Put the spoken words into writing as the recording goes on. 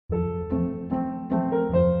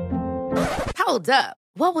Hold up.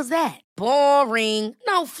 What was that? Boring.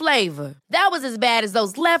 No flavor. That was as bad as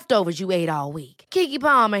those leftovers you ate all week. Keke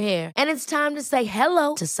Palmer here. And it's time to say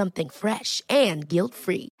hello to something fresh and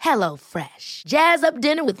guilt-free. Hello Fresh. Jazz up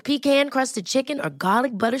dinner with pecan-crusted chicken or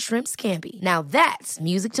garlic butter shrimp scampi. Now that's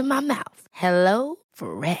music to my mouth. Hello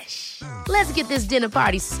Fresh. Let's get this dinner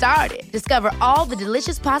party started. Discover all the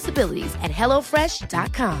delicious possibilities at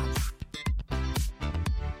hellofresh.com.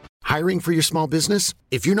 Hiring for your small business?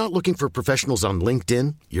 If you're not looking for professionals on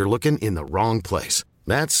LinkedIn, you're looking in the wrong place.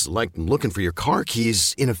 That's like looking for your car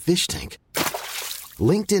keys in a fish tank.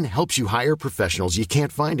 LinkedIn helps you hire professionals you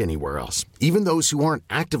can't find anywhere else, even those who aren't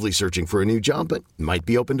actively searching for a new job but might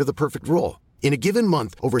be open to the perfect role. In a given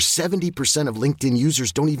month, over 70% of LinkedIn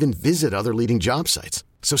users don't even visit other leading job sites.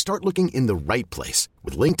 So start looking in the right place.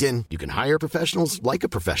 With LinkedIn, you can hire professionals like a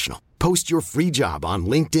professional. Post your free job on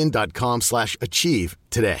linkedin.com/achieve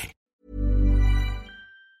today.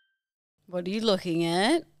 What are you looking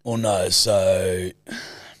at? Well, no, so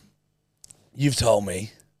you've told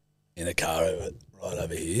me in a car right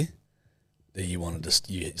over here that you wanted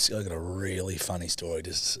to, you got a really funny story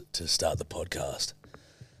to start the podcast.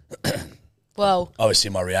 Well,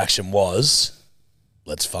 obviously my reaction was,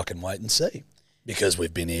 let's fucking wait and see. Because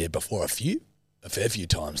we've been here before a fair few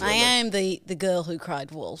times. Lily. I am the girl who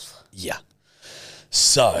cried wolf. Yeah.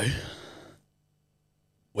 So,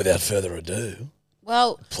 without further ado,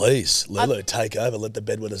 well, please, Lulu, take over. Let the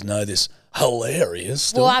bedwetters know this hilarious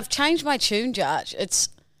story. Well, I've changed my tune, Judge.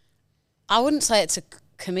 I wouldn't say it's a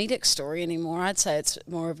comedic story anymore. I'd say it's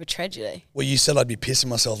more of a tragedy. Well, you said I'd be pissing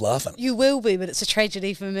myself laughing. You will be, but it's a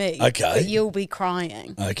tragedy for me. Okay. But you'll be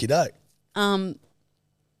crying. Okie doke.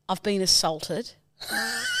 I've been assaulted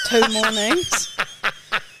 2 mornings.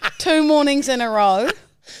 2 mornings in a row.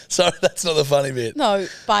 Sorry, that's not the funny bit. No,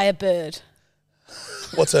 by a bird.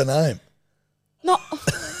 What's her name? Not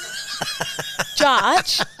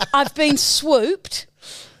Judge. I've been swooped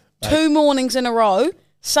 2 mornings in a row,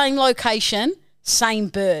 same location, same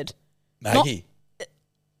bird. Maggie.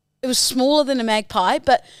 It was smaller than a magpie,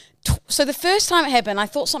 but so the first time it happened, I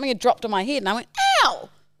thought something had dropped on my head, and I went, "Ow!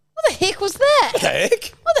 What the heck was that? What the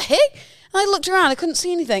heck? What the heck?" And I looked around, I couldn't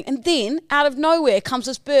see anything, and then out of nowhere comes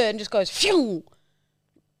this bird and just goes, phew,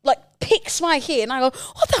 like picks my head, and I go,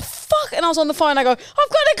 "What the fuck?" And I was on the phone, I go, "I've got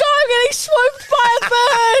to go, I'm getting swooped by a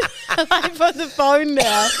bird." And I put the phone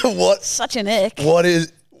down. What? Such an ick. What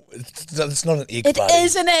is? It's not an ick, It buddy.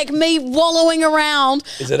 is an ick. Me wallowing around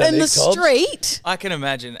in the street. I can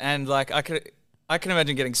imagine, and like I can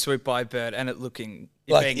imagine getting swooped by a bird and it looking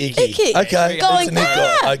like being icky. Okay, going, it's an ick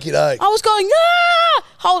guy. Okie doke. I was going, ah!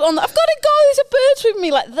 Hold on, I've got to go. There's a bird swooping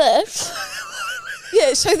me like this.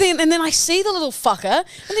 Yeah. So then I see the little fucker,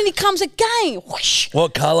 and then he comes again. Whoosh.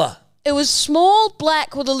 What colour? It was small,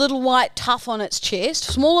 black with a little white tuft on its chest,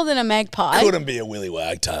 smaller than a magpie. Couldn't be a willy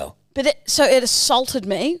wagtail. But it assaulted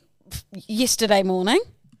me yesterday morning.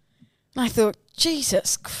 And I thought,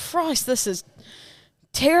 Jesus Christ, this is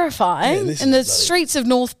terrifying. Yeah, in the streets of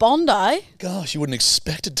North Bondi. Gosh, you wouldn't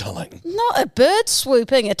expect it, darling. Not a bird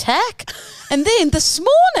swooping attack. And then this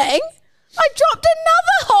morning, I dropped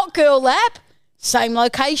another hot girl lap. Same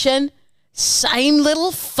location, same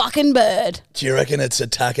little fucking bird. Do you reckon it's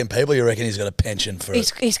attacking people? You reckon he's got a penchant for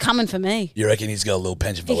it? He's coming for me. You reckon he's got a little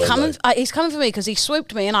penchant for He's coming for me because he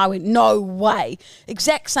swooped me and I went, no way.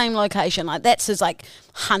 Exact same location. Like that's his like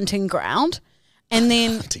hunting ground. And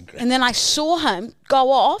then I saw him go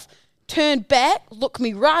off, turned back, looked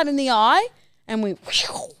me right in the eye, and went,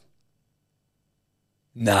 whew.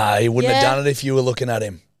 Nah, he wouldn't have done it if you were looking at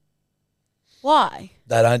him. Why?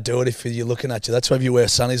 They don't do it if you're looking at you. That's why if you wear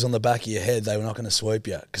sunnies on the back of your head, they're not going to swoop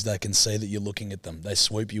you because they can see that you're looking at them. They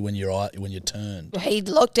swoop you when you're turned. He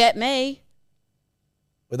looked at me.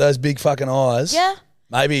 With those big fucking eyes? Yeah.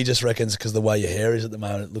 Maybe he just reckons because the way your hair is at the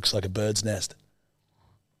moment, it looks like a bird's nest.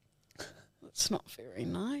 It's not very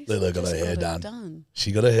nice. Lulu got her hair done.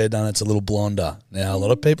 She got her hair done. It's a little blonder. Now, a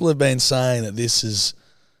lot of people have been saying that this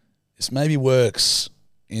maybe works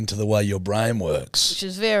into the way your brain works. Which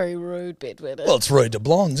is very rude, bedwetter. Well, it's rude to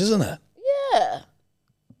blondes, isn't it? Yeah.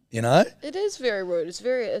 You know? It is very rude. It's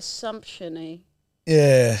very assumption-y.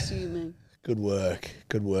 Yeah. Assuming. Good work.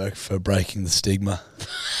 Good work for breaking the stigma.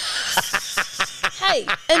 Hey,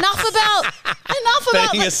 enough about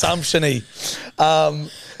being assumption-y.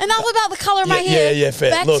 Enough about the colour of my hair. Yeah,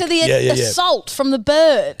 fair. Back Look, to the assault from the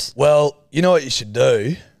bird. Well, you know what you should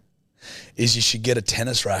do is you should get a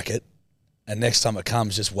tennis racket and next time it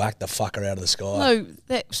comes, just whack the fucker out of the sky. No,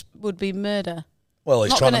 that would be murder. Well, he's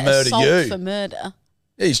not trying to murder you. For murder.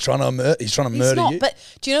 Yeah, he's trying to murder you. But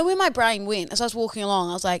do you know where my brain went? As I was walking along,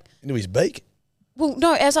 I was like... Into his beak? Well,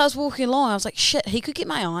 no, as I was walking along, I was like, shit, he could get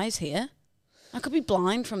my eyes here. I could be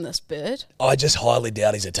blind from this bird. I just highly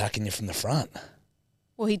doubt he's attacking you from the front.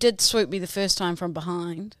 Well, he did swoop me the first time from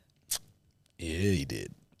behind. Yeah, he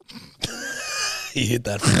did. He hit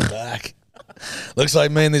that from the back. Looks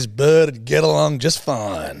like me and this bird would get along just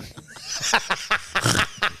fine.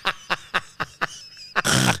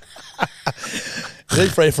 Is he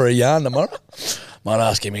free for a yarn tomorrow? Might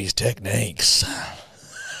ask him his techniques.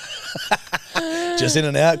 Just in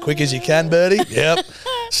and out, quick as you can, Birdie. Yep.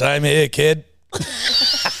 Same here, kid.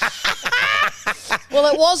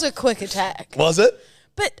 Well, it was a quick attack. Was it?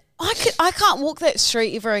 But I can't walk that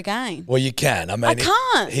street ever again. Well, you can. I mean, I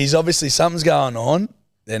can't. He's obviously, something's going on.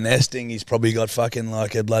 They're nesting. He's probably got fucking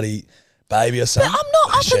like a bloody baby or something. But I'm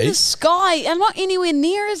not up in the sky. I'm not anywhere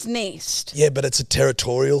near his nest. Yeah, but it's a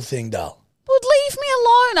territorial thing, Dal. Well, leave me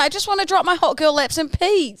alone. I just want to drop my hot girl laps in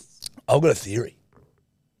peace. I've got a theory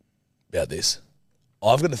about this.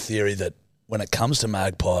 I've got a theory that when it comes to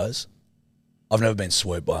magpies, I've never been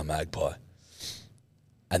swooped by a magpie.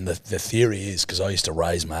 And the theory is, because I used to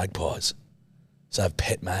raise magpies, so I have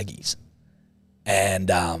pet maggies. And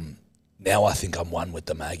now I think I'm one with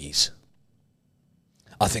the maggies.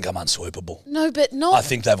 I think I'm unswoopable. No, but not. I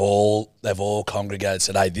think they've all congregated and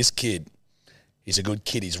said, hey, this kid, he's a good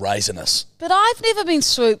kid, he's raising us. But I've never been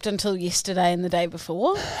swooped until yesterday and the day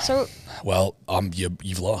before. So. Well,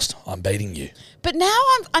 you've lost. I'm beating you. But now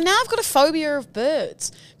I've got a phobia of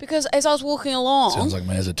birds because as I was walking along, Sounds like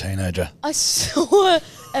me as a teenager. I saw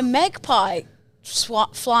a magpie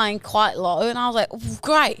flying quite low, and I was like, oh,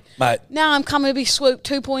 great. Mate. Now I'm coming to be swooped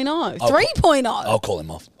 2.0, 3.0. I'll call him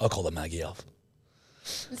off. I'll call the Maggie off.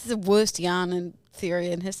 This is the worst yarn and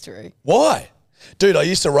theory in history. Why? Dude, I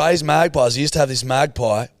used to raise magpies. I used to have this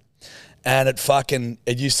magpie, and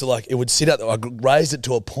it used to it would sit out there. I raised it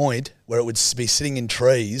to a point where it would be sitting in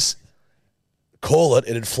trees, call it,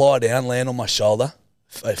 it'd fly down, land on my shoulder,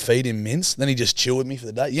 feed him mince, then he'd just chill with me for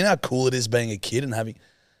the day. You know how cool it is being a kid and having...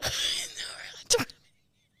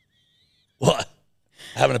 What?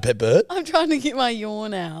 Having a pet bird? I'm trying to get my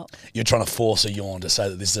yawn out. You're trying to force a yawn to say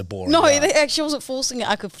that this is a boring No, yarn. they actually wasn't forcing it.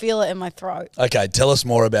 I could feel it in my throat. Okay, tell us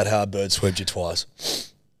more about how a bird swooped you twice.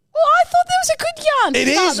 Well, I thought that was a good yarn. It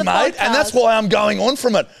to start is, the mate, and that's podcast. why I'm going on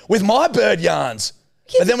from it with my bird yarns.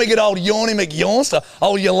 But then we get old Yawny McYawnster,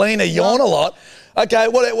 old Yelena yawn a lot. Okay,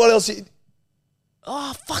 what else?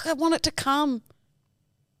 Oh, fuck, I want it to come.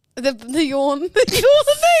 The yawn. The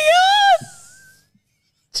yawn.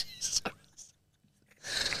 Jesus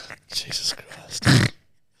Christ.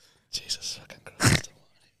 Jesus fucking Christ.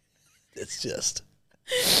 It's just...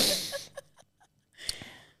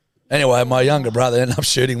 Anyway, my younger brother ended up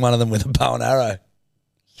shooting one of them with a bow and arrow.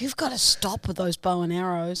 You've got to stop with those bow and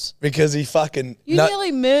arrows. Because he fucking... You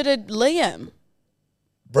nearly murdered Liam.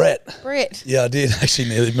 Brett. Yeah, I did actually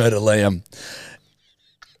nearly murder Liam.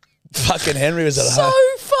 Fucking Henry was at home.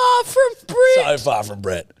 So far from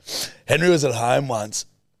Brett. Henry was at home once,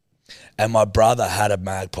 and my brother had a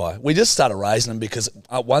magpie. We just started raising them because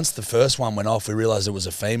once the first one went off, we realised it was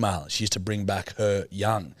a female. She used to bring back her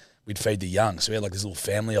young. We'd feed the young, so we had like this little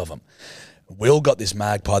family of them. Will got this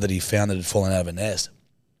magpie that he found that had fallen out of a nest,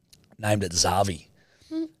 named it Zavi,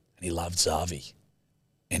 and he loved Zavi.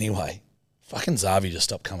 Anyway, fucking Zavi just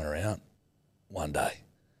stopped coming around one day.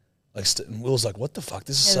 And Will's like, what the fuck?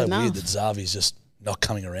 This is so weird that Zavi's just not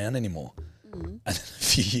coming around anymore. And then a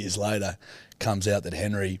few years later, comes out that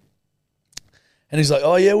Henry's like,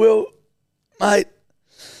 oh yeah, Will, mate,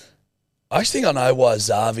 I actually think I know why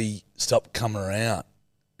Zavi stopped coming around.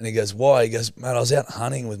 And he goes, why? He goes, mate, I was out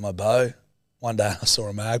hunting with my bow. One day I saw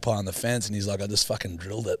a magpie on the fence, and he's like, I just fucking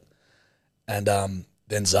drilled it. And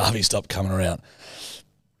then Zavi stopped coming around.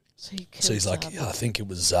 So he's like, yeah, I think it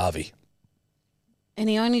was Zavi. And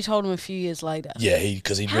he only told him a few years later. Yeah,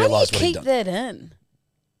 because he realised what he'd done. How do you keep that in?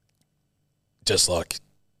 Just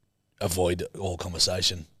avoid all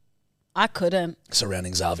conversation I couldn't.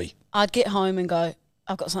 surrounding Zavi. I'd get home and go,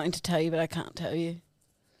 I've got something to tell you, but I can't tell you.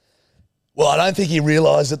 Well, I don't think he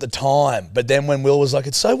realised at the time. But then when Will was like,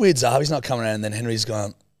 it's so weird Zavi's not coming around, and then Henry's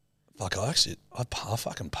going, fuck, I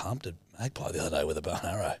fucking pumped a magpie the other day with a bow and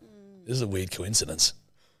arrow. This is a weird coincidence.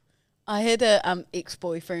 I had a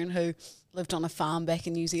ex-boyfriend who lived on a farm back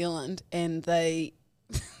in New Zealand, and they...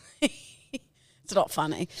 It's not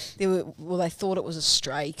funny. They thought it was a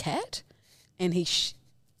stray cat, and he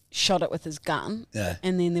shot it with his gun. Yeah.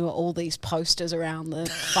 And then there were all these posters around the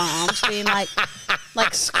farms being like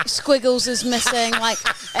Squiggles is missing.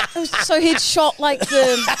 So he'd shot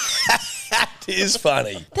the... That is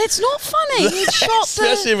funny. That's not funny. He'd shot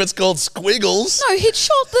Especially if it's called Squiggles. No, he'd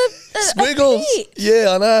shot the... Squiggles. Yeah,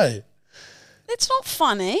 I know. It's not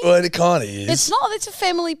funny. Well, it kind of is. It's not. It's a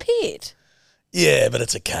family pet. Yeah, but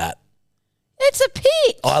it's a cat. It's a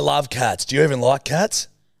pet. I love cats. Do you even like cats?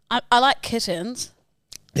 I like kittens.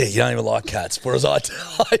 Yeah, you don't even like cats, whereas I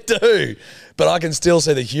do. But I can still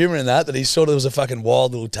see the humour in that he sort of was a fucking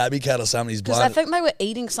wild little tabby cat or something. He's Because blind. I think they were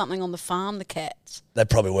eating something on the farm, the cats. They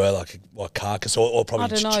probably were like a carcass or probably I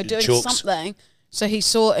don't know, doing chooks. something. So he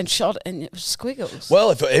saw it and shot it, and it was squiggles.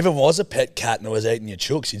 Well, if it ever was a pet cat and it was eating your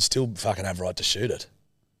chooks, you'd still fucking have a right to shoot it.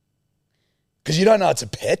 Because you don't know it's a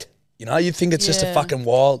pet. You know, you think it's just a Yeah. fucking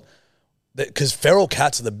wild. Because feral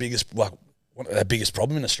cats are the biggest, like, the biggest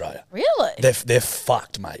problem in Australia. Really? They're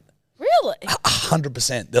fucked, mate. Really?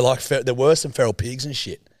 100%. They're like they're worse than feral pigs and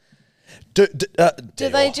shit. Do Dior.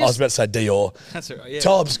 they I was just... about to say Dior. That's all right. Yeah.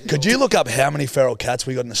 Tobbs, could you look up how many feral cats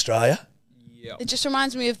we got in Australia? It just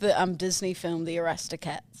reminds me of the Disney film, The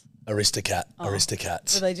Aristocats.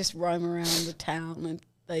 Aristocats. Where they just roam around the town and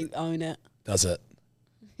they own it. Does it?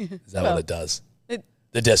 Is that Well, what it does? it-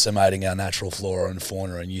 They're decimating our natural flora and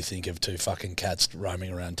fauna, and you think of two fucking cats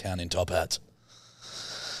roaming around town in top hats.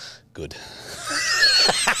 Good.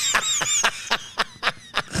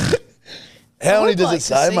 How many would does like it to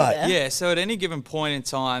say, see mate? that. Yeah, so at any given point in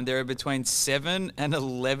time, there are between 7 and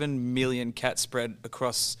 11 million cats spread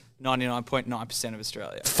across 99.9% of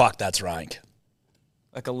Australia. Fuck, that's rank.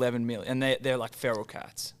 Like 11 million. And they're like feral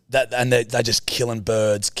cats. They're just killing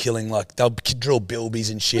birds, they'll drill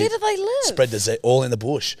bilbies and shit. Where do they live? Spread disease all in the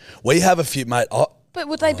bush. We have a few, mate. But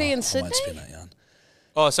would they be in I Sydney? won't spin that yarn.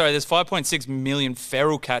 Oh, sorry, there's 5.6 million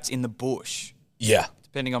feral cats in the bush, Yeah,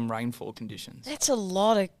 depending on rainfall conditions. That's a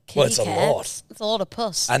lot of kitty Well, it's a cats. lot. It's a lot of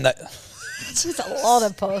puss. and that. It's a lot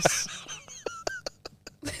of puss.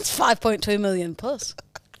 It's 5.2 million puss.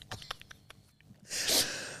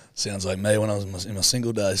 Sounds like me when I was in my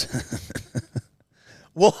single days.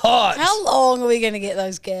 What? How long are we going to get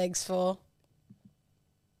those gags for?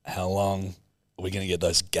 How long are we going to get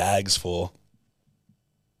those gags for?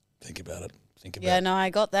 Think about it. Think about Yeah, it. no, I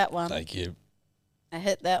got that one. Thank you. I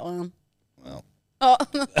hit that one. Well, Oh. I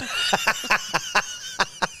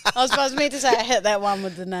was supposed to say I hit that one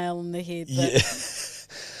with the nail on the head, but yeah.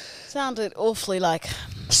 sounded awfully like...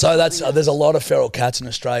 So there's a lot of feral cats in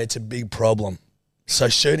Australia. It's a big problem. So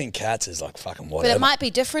shooting cats is like fucking But whatever. it might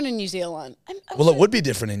be different in New Zealand. Well, it would be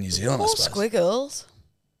different in New Zealand, I Poor suppose. squiggles.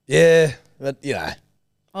 Yeah, but you know.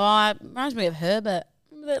 Oh, it reminds me of Herbert.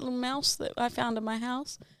 Remember that little mouse that I found in my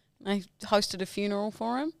house? I hosted a funeral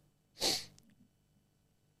for him.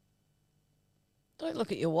 Don't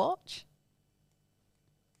look at your watch.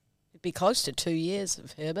 It'd be close to 2 years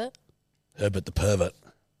of Herbert. Herbert the pervert.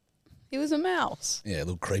 He was a mouse. Yeah, a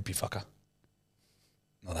little creepy fucker.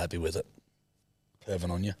 Not happy with it.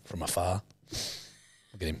 Perving on you from afar.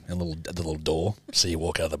 Look at him at the little door. See you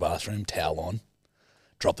walk out of the bathroom, towel on.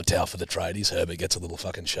 Drop the towel for the tradies. Herbert gets a little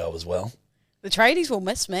fucking show as well. The tradies will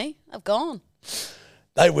miss me. I've gone.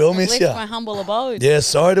 They will I've miss left you. my humble abode. Yeah,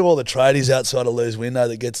 sorry to all the tradies outside of Lou's window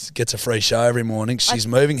that gets a free show every morning. She's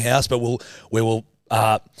moving house, but we'll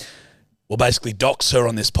basically dox her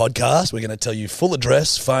on this podcast. We're going to tell you full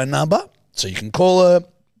address, phone number, so you can call her.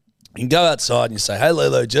 You can go outside and you say, "Hey,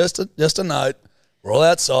 Lulu, just a note. We're all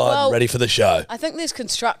outside, Well, ready for the show." I think there's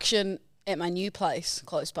construction at my new place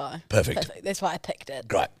close by. Perfect. That's why I picked it.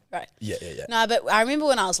 Great. Right. Yeah. No, but I remember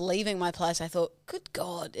when I was leaving my place, I thought, good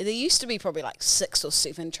God, there used to be probably like 6 or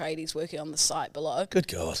 7 tradies working on the site below. Good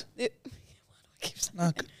God. There, why do I keep saying No,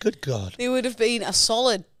 that? good God. There would have been a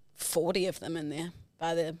solid 40 of them in there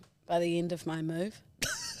by the end of my move.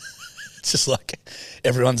 It's just like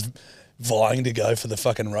everyone's vying to go for the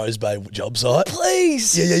fucking Rose Bay job site.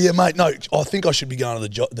 Please. Yeah, mate. No, I think I should be going to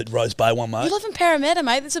the Rose Bay one, mate. You live in Parramatta,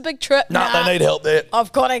 mate. That's a big trip. No, they need help there.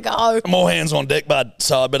 I've got to go. More hands on deck, bud.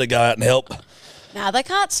 So I better go out and help. Of Nah, they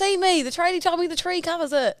can't see me. The tradie told me the tree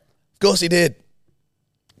covers it. course he did.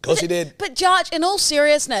 Of course he did. But Judge, in all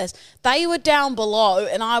seriousness, they were down below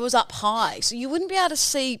and I was up high, so you wouldn't be able to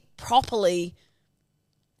see properly.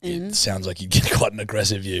 It sounds like you get quite an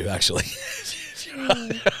aggressive view, actually.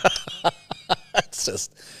 It's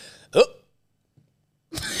just... Oh.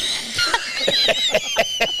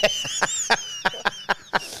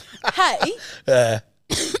 Hey,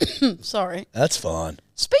 sorry. That's fine.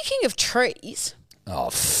 Speaking of trees, Oh,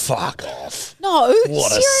 fuck off. no,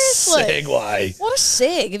 What seriously. a segue. What a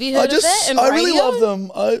seg. Have you heard of that? In I really radio? love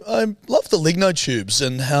them. I love the lignotubes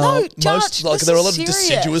and how No, most, Judge, like, this there are a is lot of serious.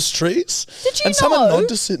 deciduous trees. Did you and some know-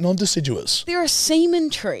 are non-deciduous. There are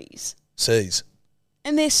semen trees, Seas.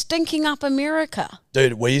 and they're stinking up America.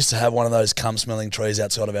 Dude, we used to have one of those cum-smelling trees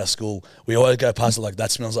outside of our school. We always go past it like,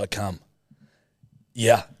 that smells like cum.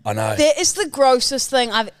 Yeah, I know. That is the grossest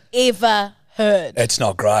thing I've ever heard. It's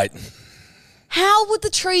not great. How would the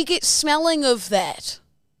tree get smelling of that?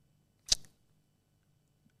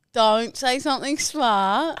 Don't say something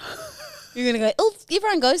smart. You're going to go, oh,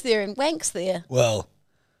 everyone goes there and wanks there. Well,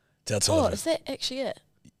 it's outside Oh, of is that actually it?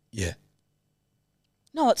 Yeah.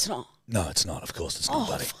 No, it's not. No, it's not. Of course it's not,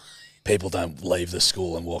 buddy. fine. People don't leave the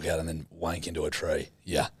school and walk out and then wank into a tree.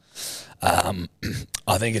 Yeah.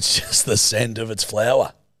 I think it's just the scent of its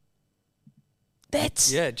flower.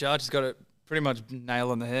 That's... Yeah, Jarge has got it pretty much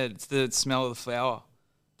nail on the head. It's the smell of the flower.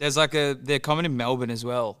 There's they're common in Melbourne as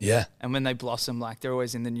well. Yeah. And when they blossom, they're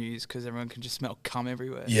always in the news because everyone can just smell cum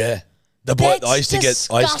everywhere. Yeah. The boy, That's I used to get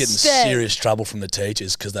in disgusting. serious trouble from the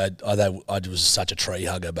teachers because I was such a tree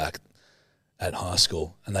hugger back at high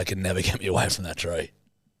school, and they could never get me away from that tree.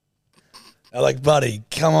 They're like, buddy,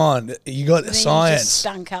 come on, you got Then you just science.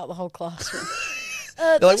 stunk out the whole classroom.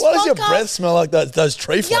 They're like, why does your breath smell like those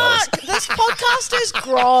tree flowers? Yuck! This podcast is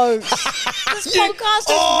gross. This podcast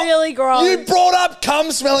is really gross. You brought up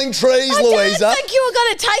cum-smelling trees, I Louisa. didn't think you were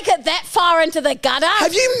going to take it that far into the gutter.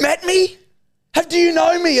 Have you met me? Do you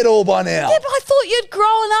know me at all by now? Yeah, but I thought you'd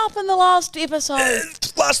grown up in the last episode.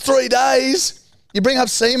 Last 3 days, you bring up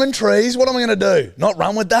semen trees. What am I going to do? Not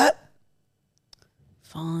run with that?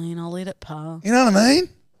 Fine, I'll let it pass. You know what I mean?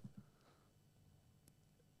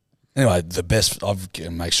 Anyway, the best, I've got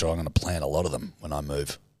to make sure I'm going to plant a lot of them when I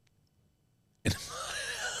move. You're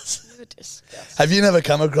disgusting. Have you never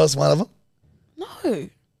come across one of them? No.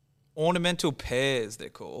 Ornamental pears, they're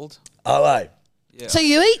called. Oh, hey. Yeah. So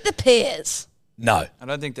you eat the pears? No. I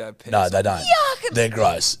don't think they have pears. No, they don't. Yuck. They're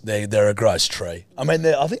gross. They're a gross tree. I mean,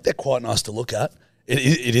 I think they're quite nice to look at.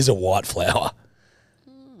 It is a white flower.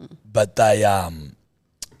 But they, I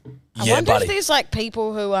yeah, wonder buddy. if there's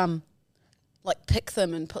people who pick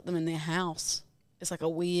them and put them in their house. It's like a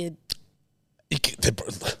weird...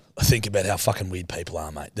 Think about how fucking weird people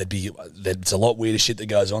are, mate. There's a lot weirder shit that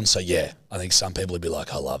goes on. So yeah, I think some people would be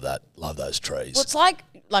like, I love that, love those trees. Well, it's like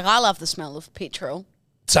I love the smell of petrol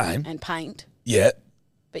Same. and paint, Yeah.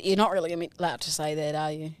 but you're not really allowed to say that,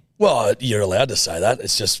 are you? Well, you're allowed to say that.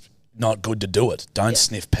 It's just not good to do it. Don't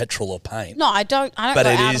sniff petrol or paint. No, I don't. I don't But go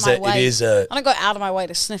it out is of my a- it way. is a- I don't go out of my way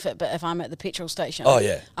to sniff it. But if I'm at the petrol station, Oh,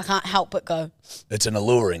 yeah. I can't help but go. It's an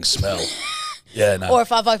alluring smell. Yeah, no. Or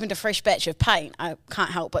if I've opened a fresh batch of paint, I can't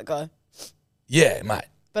help but go. Yeah, mate.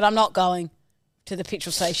 But I'm not going to the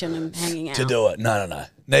petrol station and hanging out. To do it. No.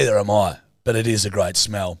 Neither am I. But it is a great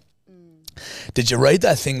smell. Did you read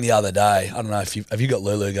that thing the other day? I don't know if have you got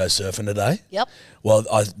Lulu go surfing today? Yep. Well,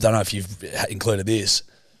 I don't know if you've included this.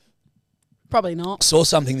 Probably not. Saw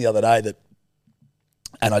something the other day that,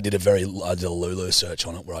 and I did a Lulu search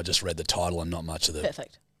on it where I just read the title and not much of the.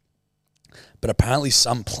 Perfect. But apparently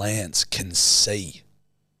some plants can see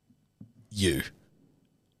you,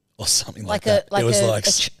 or something like that. It was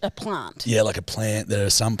a plant. yeah, like a plant. There are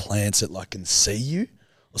some plants that can see you,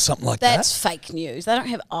 or something like That's that. fake news. They don't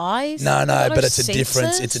have eyes. No, They've got but it's a senses.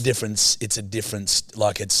 difference. It's a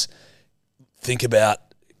difference. Think about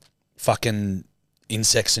fucking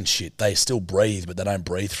insects and shit. They still breathe, but they don't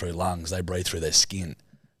breathe through lungs. They breathe through their skin.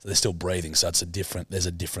 So they're still breathing. So there's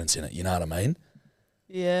a difference in it. You know what I mean?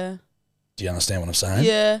 Yeah. Do you understand what I'm saying?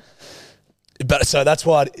 Yeah. But so that's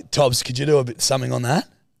why, Tobbs, could you do something on that?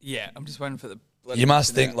 Yeah, I'm just waiting for the... You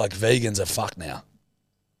must think vegans are fucked now.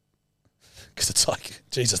 Because it's like,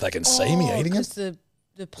 Jesus, they can see me eating it. Because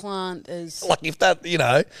the plant is... Like if that,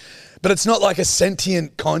 but it's not like a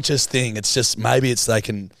sentient conscious thing. It's just maybe they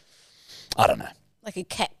can, I don't know. like a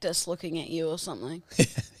cactus looking at you or something.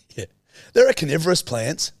 Yeah. There are carnivorous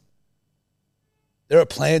plants. There are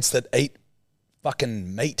plants that eat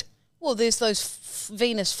fucking meat. Well, there's those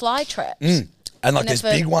Venus flytraps. And And there's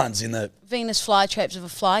if big ones in the... Venus flytraps, if a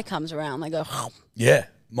fly comes around, they go... Yeah.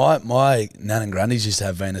 My nan and grannies used to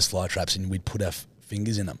have Venus flytraps and we'd put our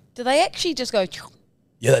fingers in them. Do they actually just go...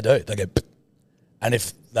 Yeah, they do. They go... And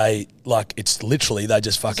if they... it's literally, they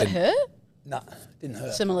just Does fucking... it hurt? No, didn't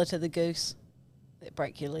hurt. Similar to the goose that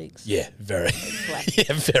break your legs. Yeah, very...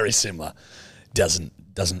 yeah, very similar. Didn't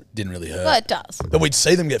really hurt. But it does. But we'd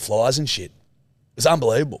see them get flies and shit. It was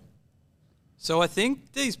unbelievable. So I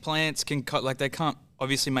think these plants can they can't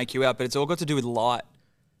obviously make you out, but it's all got to do with light.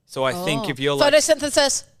 So I think if you're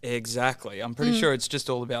photosynthesis. Exactly. I'm pretty sure it's just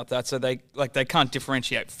all about that. So they can't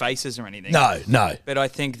differentiate faces or anything. No. But I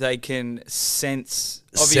think they can sense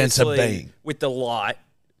Sense a obviously being. with the light.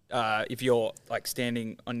 If you're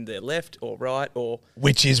standing on their left or right, or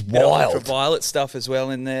Which is bit of wild. ultraviolet stuff as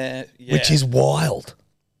well in there. Yeah. Which is wild.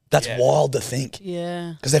 That's wild to think.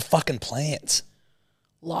 Yeah. Because they're fucking plants.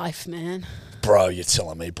 Life, man. Bro, you're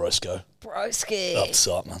telling me, Brosco. Broski. That's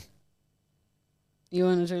up, man. You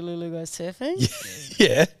want to do Lulu Goes Surfing?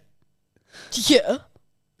 Yeah. Yeah.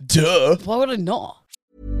 Duh. Why would I not?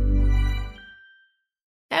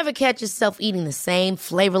 Ever catch yourself eating the same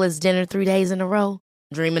flavorless dinner 3 days in a row?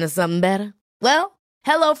 Dreaming of something better? Well,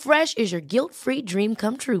 HelloFresh is your guilt-free dream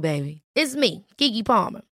come true, baby. It's me, Keke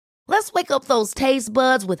Palmer. Let's wake up those taste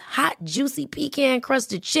buds with hot, juicy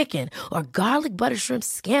pecan-crusted chicken or garlic butter shrimp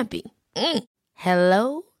scampi.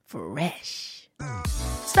 Hello Fresh.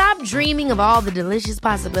 Stop dreaming of all the delicious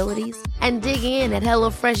possibilities and dig in at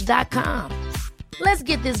HelloFresh.com. Let's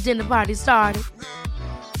get this dinner party started.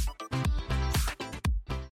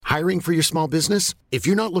 Hiring for your small business? If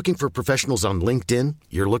you're not looking for professionals on LinkedIn,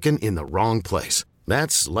 you're looking in the wrong place.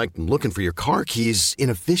 That's like looking for your car keys in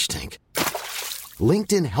a fish tank.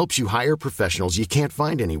 LinkedIn helps you hire professionals you can't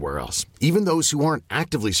find anywhere else, even those who aren't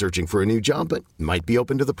actively searching for a new job but might be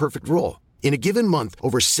open to the perfect role. In a given month,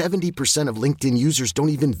 over 70% of LinkedIn users don't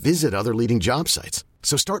even visit other leading job sites.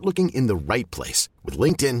 So start looking in the right place. With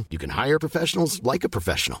LinkedIn, you can hire professionals like a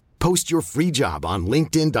professional. Post your free job on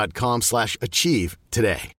linkedin.com/achieve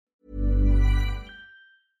today.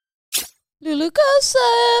 Lulu go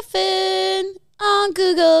surfing on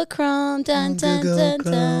Google Chrome. Dun, dun, dun,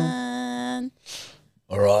 dun.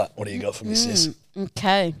 All right, what do you got for me, sis?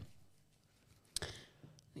 Okay.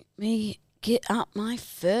 Let me get up my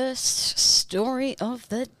first story of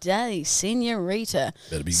the day, Senorita.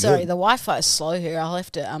 Better be Sorry, good. the Wi-Fi is slow here. I'll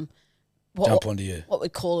have to Jump onto you. what we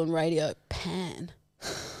call in radio pan,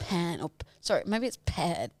 or sorry, maybe it's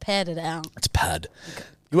pad it out. It's Pad.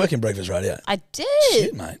 You work in breakfast radio? I did.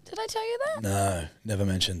 Shit, mate. Did I tell you that? No, never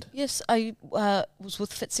mentioned. Yes, I was with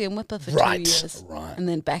Fitzy and Whipper for Right, 2 years. right. And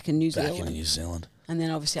then back in New Back Zealand. in New Zealand. And then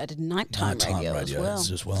obviously I did nighttime radio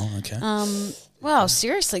as well. Okay. Wow,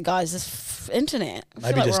 seriously, guys, this internet. I feel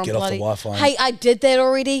Maybe like just we're on get off the Wi-Fi. Hey, I did that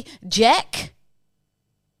already, Jack.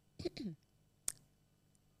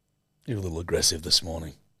 You're a little aggressive this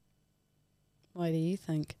morning. Why do you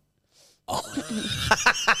think?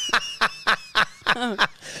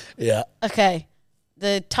 Yeah. Okay,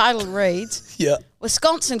 the title reads: Yeah.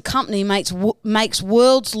 Wisconsin company makes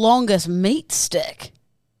world's longest meat stick.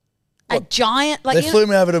 A giant, like They flew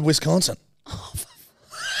me over to Wisconsin.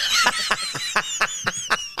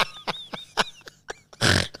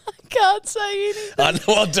 can't say anything. I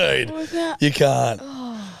know, dude. What was that? You can't.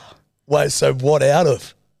 Wait, so what out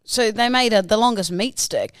of? So they made the longest meat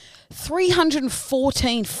stick,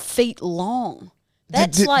 314 feet long.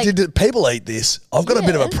 That's Did people eat this? I've got a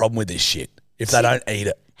bit of a Yeah. problem with this shit if they don't eat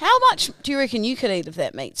it. How much do you reckon you could eat of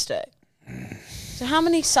that meat stick? So how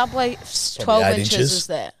many Subway 12 8 inches inches. is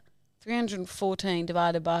that? 314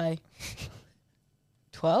 divided by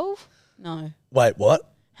 12? No. Wait,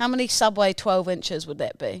 what? How many Subway 12 inches would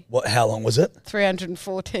that be? What? How long was it?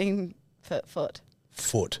 314 foot.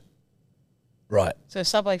 Foot. Right. So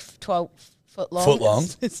Subway 12 foot long. Foot long.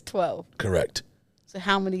 It's 12. Correct. So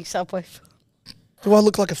how many Subway? Do I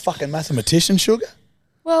look like a fucking mathematician, sugar?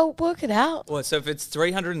 Well, work it out. Well, so if it's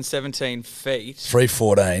 317 feet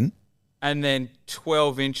 314. and then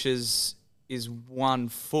 12 inches is 1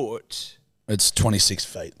 foot, It's 26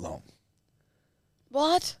 feet long.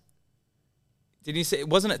 What? did you say,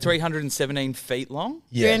 wasn't it 317 feet long?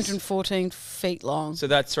 Yes. 314 feet long. So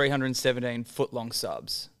that's 317 foot long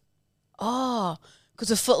subs. Oh,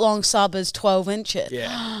 because a foot long sub is 12 inches.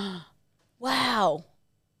 Yeah. Wow.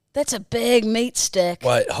 That's a big meat stick.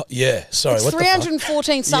 Wait, yeah. Sorry, It's what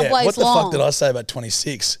 314 the fuck? subways Yeah, what the long. fuck did I say about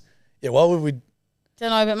 26? Yeah, why would we? Don't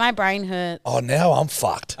know, but my brain hurts. Oh, now I'm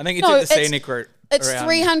fucked. I think you No, took the scenic route. It's around.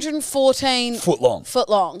 314 Foot long. foot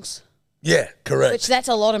longs, Yeah, correct. which that's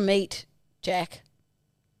a lot of meat, Jack.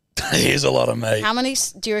 Here's a lot of meat. How many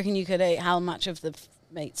do you reckon you could eat? How much of the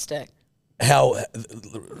meat stick?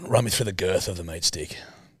 Run me through the girth of the meat stick.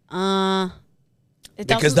 It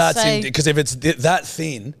Because doesn't that's say. because if it's that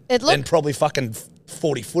thin, It then look- probably fucking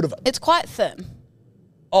 40 foot of it. It's quite thin.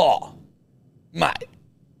 Oh, mate.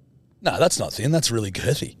 No, that's not thin. That's really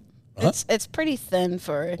girthy. Right? It's pretty thin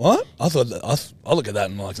for. What? I thought I look at that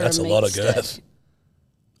and I'm like, For a that's a meat lot of stick. girth.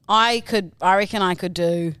 I reckon I could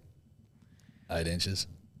do. 8 inches.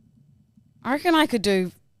 I reckon I could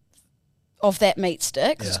do. Of that meat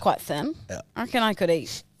stick, 'cause it's Yeah. quite thin. Yeah. I reckon I could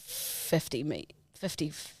eat 50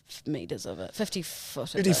 meters of it, 50 foot of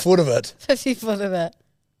 50 it. foot of it. 50 foot of it.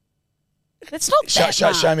 It's not that Show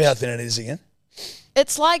much. me how thin it is again.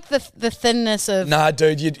 It's like the thinness of. Nah,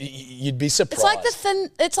 dude, you'd be surprised. It's like the thin.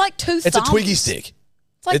 It's like two thumbs. It's a Twiggy stick.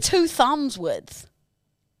 It's like It's- 2 thumbs width.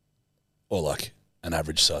 Or like an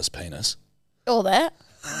average sized penis. All that.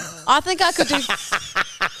 I think I could do.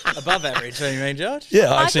 Above average, don't you mean, George?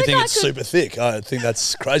 Yeah, I I actually think think I it's could- super thick. I think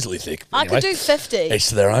that's crazily thick. I Anyway, could do 50. each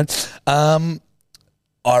to their own.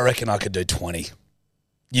 I reckon I could do 20.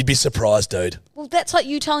 You'd be surprised, dude. Well, that's like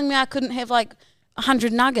you telling me I couldn't have like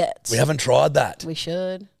 100 nuggets. We haven't tried that. We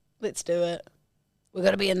should. Let's do it. We've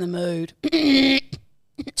got to be in the mood.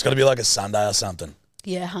 It's got to be like a Sunday or something.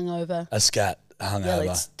 Yeah, hungover. A scat hungover. Yeah,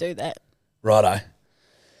 let's do that. Righto.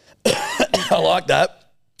 I like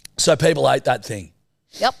that. So people hate that thing.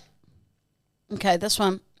 Yep. Okay, this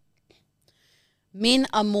one. Men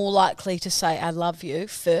are more likely to say I love you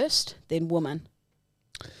first than women.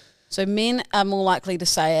 So men are more likely to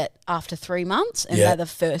say it after 3 months and they're the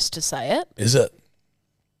first to say it. Is it?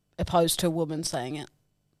 Opposed to a woman saying it.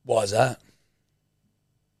 Why is that?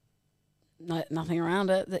 No, nothing around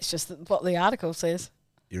it. That's just what the article says.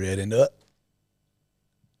 You read into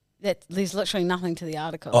it? There's literally nothing to the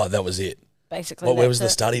article. Oh, that was it. Basically, Well, where was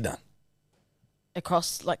that's the study done?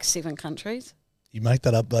 across like 7 countries. You make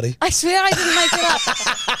that up, buddy? I swear I didn't make it up.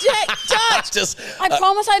 Judge, I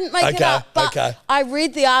promise I didn't make it up. But I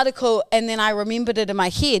read the article and then I remembered it in my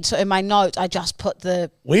head. So in my notes, I just put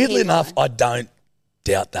the Weirdly headline. enough, I don't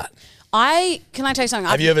doubt that. Can I tell you something?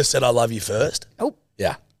 Have you ever said I love you first? Oh.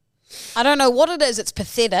 Yeah. I don't know what it is. It's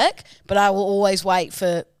pathetic, but I will always wait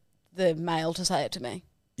for the male to say it to me.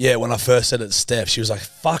 Yeah, when I first said it to Steph, she was like,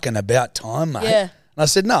 fucking about time, mate. Yeah. And I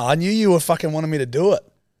said, no, I knew you were fucking wanting me to do it.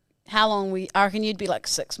 How long I reckon you'd be like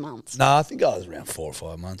 6 months. No, I think I was around 4 or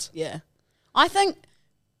 5 months. Yeah. I think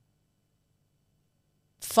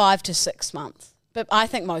 5 to 6 months. But I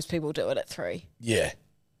think most people do it at 3. Yeah.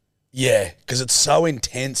 Yeah, because it's so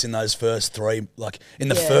intense in those first 3, like in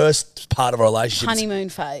the first part of a relationship. Honeymoon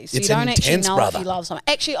phase. So it's you don't actually intense, know brother. if you love someone.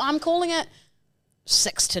 Actually, I'm calling it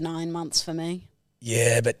 6 to 9 months for me.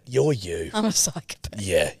 Yeah, but you're you. I'm a psychopath.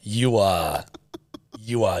 Yeah, you are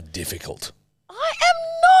difficult. I am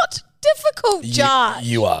not difficult, Judge.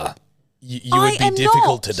 You are. You would be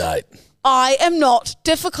difficult to date. I am not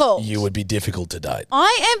difficult. You would be difficult to date.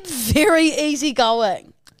 I am very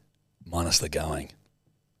easygoing. Minus the going.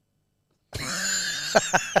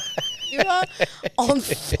 You are on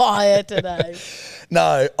fire today.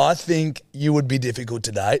 No, I think you would be difficult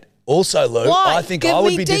to date. Also, Lou, Why? I think Give I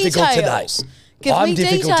would me be difficult to details. date. Give I'm me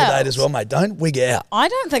difficult to date details. as well, mate. Don't wig out. I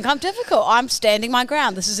don't think I'm difficult. I'm standing my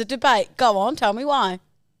ground. This is a debate. Go on, tell me why.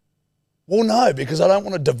 Well, no, because I don't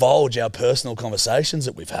want to divulge our personal conversations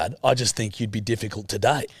that we've had. I just think you'd be difficult to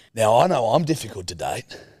date. Now, I know I'm difficult to date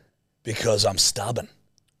because I'm stubborn.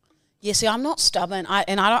 Yeah, see, I'm not stubborn,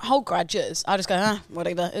 and I don't hold grudges. I just go,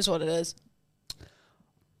 whatever, is what it is.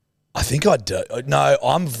 I think I do. No,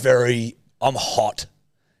 I'm hot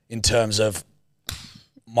in terms of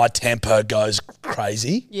my temper goes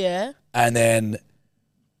crazy. Yeah. And then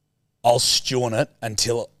I'll stew on it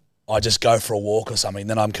until I just go for a walk or something.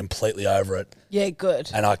 Then I'm completely over it. Yeah, good.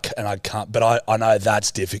 And I can't. But I know that's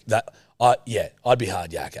difficult. I'd be hard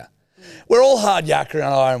yakka. We're all hard yakka in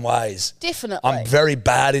our own ways. Definitely. I'm very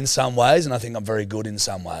bad in some ways, and I think I'm very good in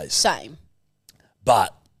some ways. Same.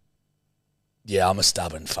 But yeah, I'm a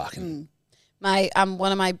stubborn fucking.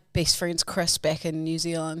 One of my best friends, Chris, back in New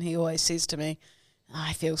Zealand, he always says to me,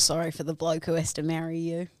 I feel sorry for the bloke who has to marry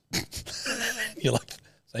you. You're like,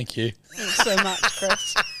 thank you. Thanks so much,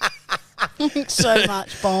 Chris. Thanks so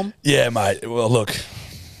much, Bomb. Yeah, mate. Well, look,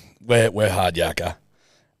 we're hard yakka.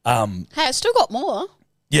 Hey, I still got more.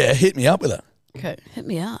 Yeah, hit me up with it. Okay, hit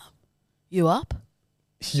me up. You up?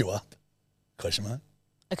 You up? Question mark.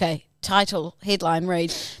 Okay, title, headline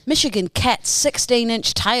reads, Michigan cat's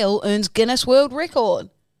 16-inch tail earns Guinness World Record.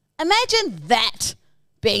 Imagine that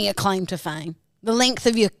being a claim to fame. The length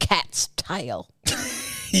of your cat's tail.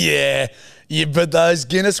 Yeah, but those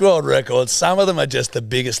Guinness World Records, some of them are just the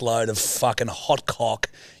biggest load of fucking hot cock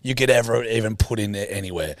you could ever even put in there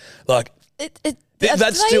anywhere. Like,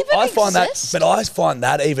 that's still, I find exist? that, but I find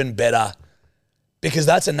that even better because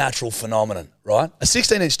that's a natural phenomenon, right? A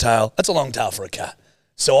 16-inch tail, that's a long tail for a cat.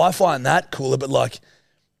 So I find that cooler, but like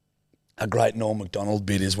a great Norm Macdonald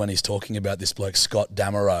bit is when he's talking about this bloke, Scott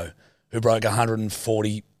Damerow, who broke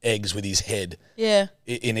 140 eggs with his head. Yeah.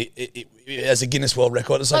 As a Guinness World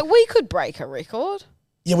Record. It's Like, we could break a record.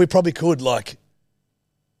 yeah, we probably could, like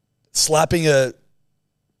slapping a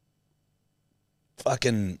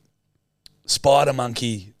fucking spider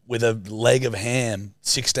monkey with a leg of ham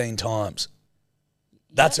 16 times.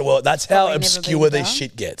 That's how Probably obscure never been this done.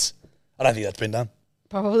 shit gets. I don't think that's been done.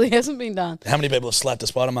 Probably hasn't been done. How many people have slapped a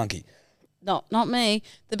spider monkey? Not me.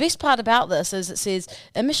 The best part about this is it says,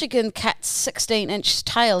 a Michigan cat's 16-inch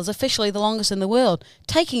tail is officially the longest in the world,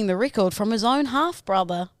 taking the record from his own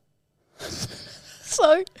half-brother.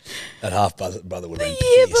 So, That half brother would have the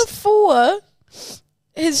been year pissed. before,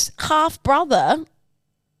 his half-brother,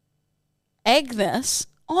 Agnes,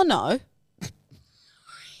 oh no.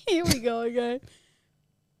 Here we go again.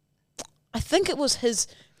 I think it was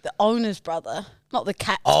the owner's brother, not the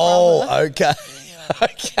cat's brother. Oh, okay.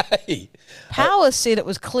 Okay. Power said it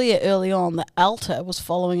was clear early on that Alta was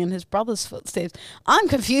following in his brother's footsteps. I'm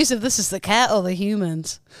confused if this is the cat or the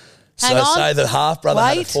humans. Hang So on. say the half brother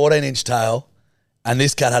had a Wait. 14-inch tail, and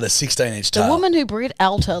this cat had a 16-inch tail. The woman who bred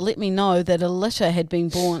Alta let me know that a litter had been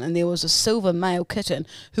born and there was a silver male kitten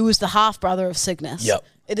who was the half-brother of Cygnus. Yep.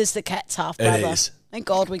 It is the cat's half-brother. It is. Thank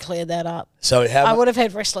God we cleared that up. So I would have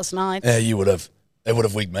had restless nights. Yeah, you would have. It would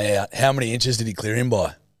have wigged me out. How many inches did he clear him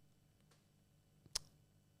by?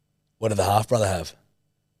 What did the half brother have?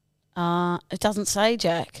 It doesn't say,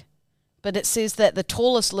 Jack. But it says that the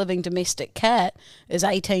tallest living domestic cat is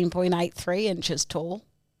 18.83 inches tall.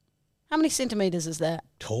 How many centimetres is that?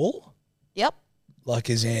 Tall? Yep. Like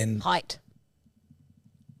as in Height.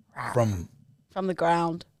 from From the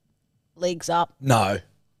ground. Legs up. no.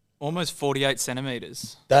 Almost 48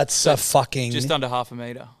 centimetres. That's a fucking Just under half a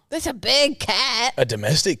metre. That's a big cat. a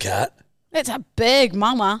domestic cat. That's a big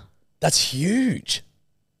mama. That's huge.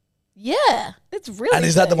 Yeah. It's really And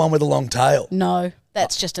is that the big. one with the long tail? No.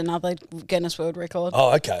 That's just another Guinness World Record.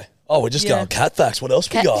 Oh, okay. Oh, we're just Yeah. going cat facts. What else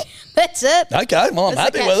we Cat- got? That's it. Okay, well, I'm That's the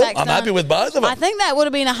happy cat with it. facts I'm done. happy with both of them. I think that would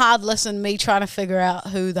have been a hard listen, me trying to figure out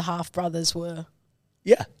who the half brothers were.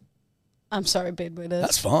 Yeah, I'm sorry, bedwetters.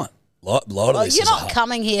 that's fine. Lot of Well, this you're is not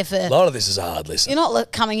coming here for. a lot of this is a hard listen. You're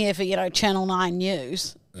not coming here for Channel 9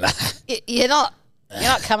 News. You're not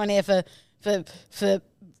coming here for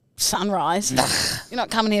Sunrise. You're not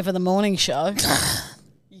coming here for the morning show.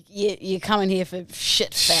 You're coming here for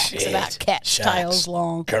shit facts Shit about cats facts. tails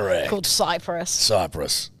long. Correct. Called Cypress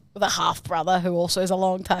Cyprus, with a half brother who also has a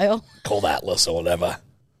long tail. called Atlas or whatever,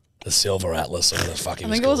 the Silver Atlas or the fucking. I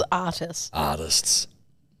think it was Artist. artists.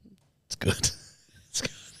 It's good.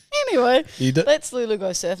 Anyway, You do- let's Lulu go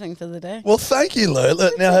surfing for the day. Well, thank you, Lou.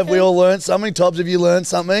 Now, have we all learned something? Tobbs, have you learned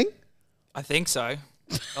something? I think so.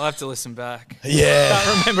 I'll have to listen back. Yeah.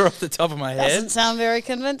 Can't remember off the top of my head. Doesn't sound very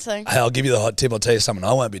convincing. Hey, I'll give you the hot tip. I'll tell you something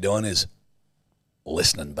I won't be doing is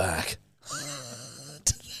listening back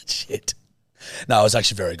to that shit. No, it was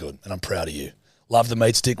actually very good, and I'm proud of you. Love the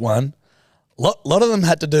meat stick one. Lot of them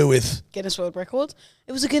had to do with. Guinness World Records.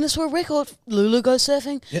 It was a Guinness World Record. Lulu go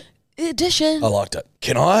surfing. Yeah. Edition. I liked it.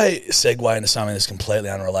 Can I segue into something that's completely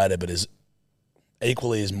unrelated, but is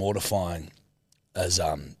equally as mortifying as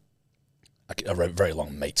a very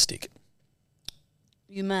long meat stick?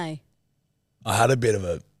 You may. I had a bit of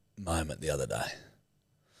a moment the other day.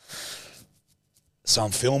 So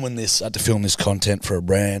I'm filming this. I had to film this content for a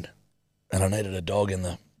brand, and I needed a dog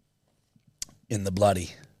in the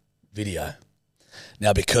bloody video.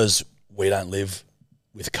 Now, because we don't live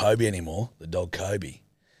with Kobe anymore, the dog Kobe,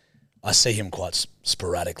 I see him quite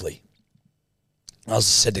sporadically. I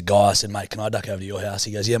said to Guy, I said, mate, can I duck over to your house?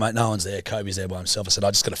 He goes, yeah, mate, no one's there. Kobe's there by himself. I said, I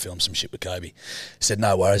just got to film some shit with Kobe. He said,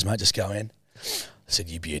 no worries, mate, just go in. I said,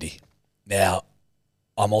 you beauty. Now,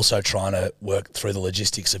 I'm also trying to work through the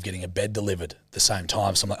logistics of getting a bed delivered at the same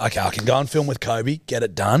time. So I'm like, okay, I can go and film with Kobe, get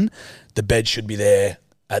it done. The bed should be there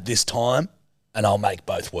at this time, and I'll make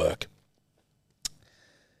both work.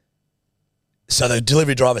 So the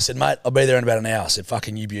delivery driver said, mate, I'll be there in about an hour. I said,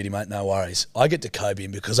 fucking you beauty, mate, no worries. I get to Kobe,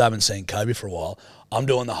 and because I haven't seen Kobe for a while, I'm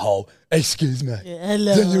doing the whole, excuse me.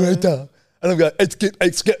 Hello. Senorita. And I'm going, excuse,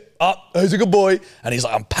 who's a good boy? And he's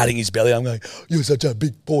like, I'm patting his belly. I'm going, you're such a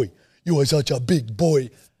big boy. You are such a big boy.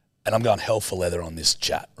 And I'm going hell for leather on this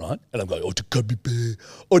chat, right? And I'm going, oh, to Kobe bear,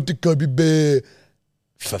 oh, to Kobe bear,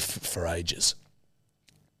 for ages.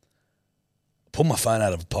 Pull my phone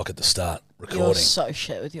out of a pocket to start recording. You're so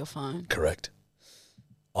shit with your phone. Correct.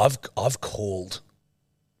 I've called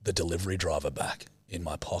the delivery driver back in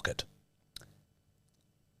my pocket.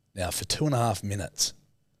 Now, for 2.5 minutes,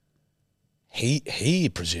 he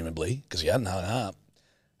presumably, because he hadn't hung up,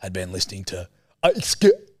 had been listening to,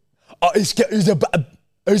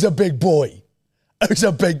 he's a big boy. He's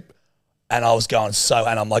a big... And I was going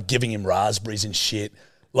and I'm like giving him raspberries and shit,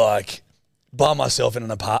 like by myself in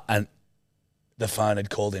an apartment, and the phone had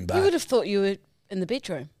called him back. You would have thought you were in the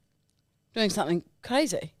bedroom doing something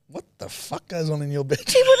crazy. What the fuck goes on in your bedroom?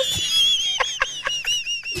 He would have...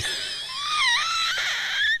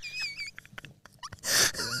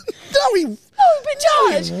 No, he Oh,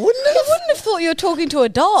 but Judge, he wouldn't have. He wouldn't have thought you were talking to a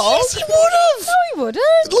dog. Yes, he would have. No, he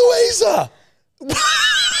wouldn't. Louisa.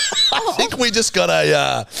 I think we just got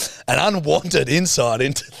an unwanted insight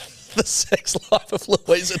into the sex life of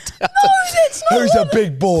Louisa Townsend. No, that's not Who's a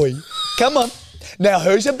big boy? Come on. Now,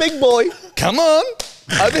 who's a big boy? Come on.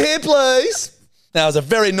 Over here, please. Now, it's a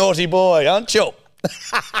very naughty boy, aren't you?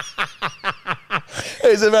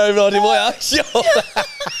 He's a very naughty boy, aren't you?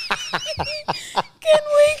 Can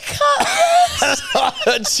we cut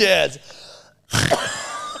this? Chance.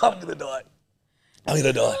 I'm going to die. I'm going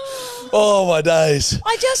to die. Oh, my days.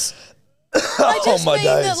 I just my mean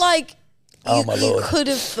days. that, like, Oh, my you Lord. could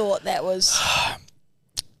have thought that was.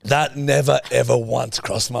 That never, ever once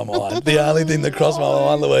crossed my mind. The only thing that crossed my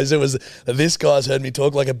mind, Louise, it was that this guy's heard me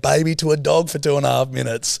talk like a baby to a dog for 2.5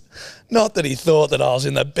 minutes. Not that he thought that I was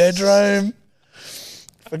in the bedroom.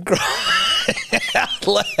 For crying out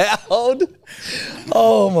loud.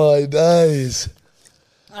 Oh, my days.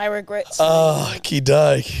 I regret. Oh,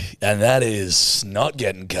 doke. And that is not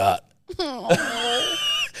getting cut.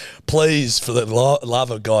 Please, for the love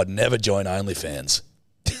of God, never join OnlyFans.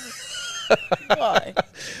 Why?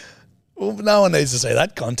 Well, no one needs to see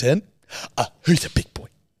that content. Who's a big boy?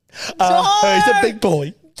 Who's a big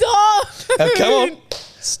boy? Don't. Come on.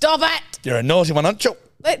 Stop it. You're a naughty one, aren't you?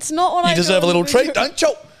 That's not what I You deserve do. a little treat, don't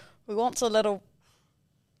you? We want a little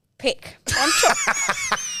peck. Don't you?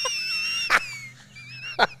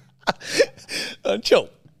 Don't you?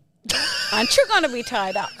 Aren't you going to be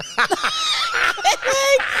tied up? I'm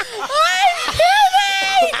kidding.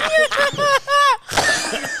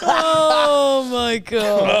 Oh, my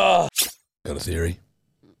God. Got a theory?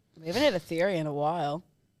 We haven't had a theory in a while.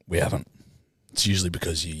 We haven't. It's usually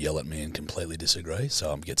because you yell at me and completely disagree,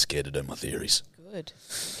 so I get scared to do my theories. Good.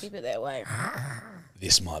 Keep it that way.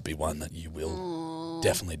 This might be one that you will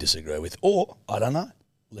definitely disagree with, or I don't know.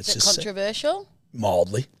 Let's Is it just see. controversial?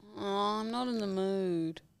 Mildly. Oh, I'm not in the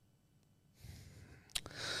mood.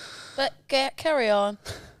 But carry on.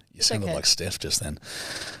 You sounded okay. like Steph just then.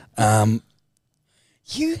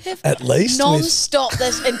 You have At least with- non-stop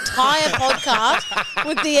this entire podcast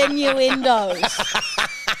with the innuendos.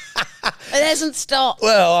 It hasn't stopped.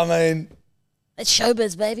 Well, I mean, It's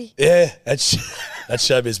showbiz, baby. yeah, that's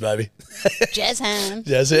showbiz, baby. Jazz hands.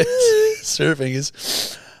 Yes, it is. Super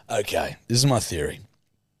fingers. Okay, this is my theory.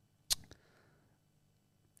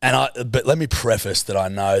 But let me preface that I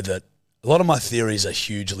know that a lot of my theories are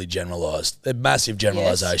hugely generalised. They're massive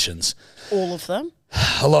generalisations. All of them.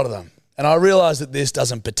 A lot of them. And I realise that this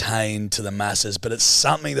doesn't pertain to the masses, but it's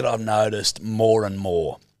something that I've noticed more and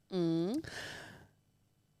more.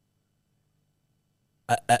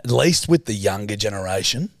 At least with the younger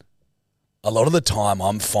generation, a lot of the time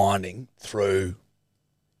I'm finding through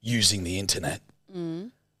using the internet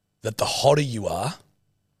that the hotter you are,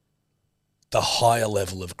 the higher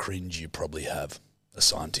level of cringe you probably have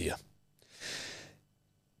assigned to you.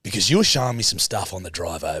 Because you were showing me some stuff on the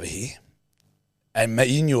drive over here, and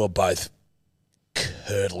me and you are both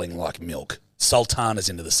curdling like milk. Sultanas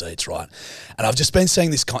into the seats, right? And I've just been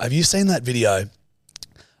seeing this. Have you seen that video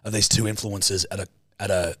of these two influencers at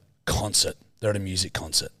a concert? They're at a music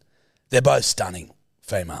concert. They're both stunning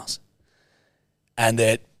females, and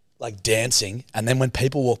they're like dancing. And then when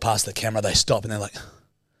people walk past the camera, they stop and they're like,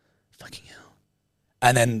 "Fucking hell!"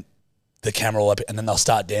 And then the camera will open, and then they'll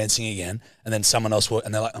start dancing again. And then someone else will,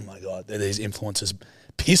 and they're like, "Oh my God!" They're these influencers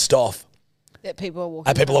pissed off That people are walking.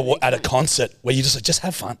 at people around at a these concert where you just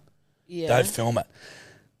have fun. Yeah. Don't film it.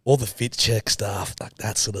 All the fit check stuff, like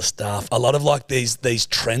that sort of stuff. A lot of like these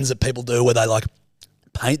trends that people do where they like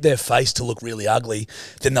paint their face to look really ugly,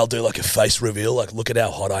 then they'll do like a face reveal, like look at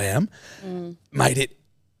how hot I am. Made it.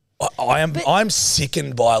 I'm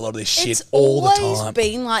sickened by a lot of this shit It's all the always time.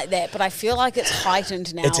 been like that, but I feel like it's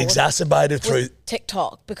heightened now. It's exacerbated through. with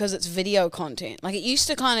TikTok because it's video content. Like it used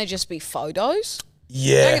to kind of just be photos. Don't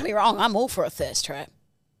Yeah, get me wrong, I'm all for a thirst trap.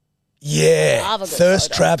 yeah. Love a good Thirst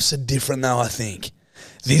photo. traps are different though. I think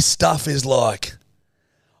this stuff is like.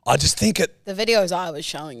 I just think it. The videos I was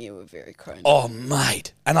showing you were very cringe. Oh,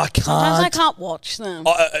 mate, and I can't. Sometimes I can't watch them.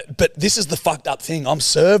 But this is the fucked up thing. I'm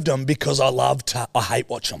served them because I hate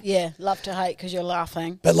watch them. Yeah, love to hate because you're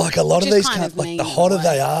laughing. But like a lot Which of is these, kind of like mean the in a hotter way.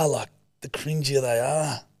 they are, like the cringier they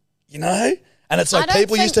are, you know? And it's I like don't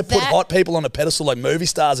people used to think put that- hot people on a pedestal like movie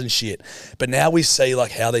stars and shit. But now we see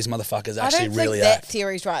like how these motherfuckers I actually don't really think that act.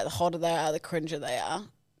 theory's right. The hotter they are, the cringer they are.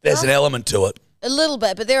 There's an element to it. A little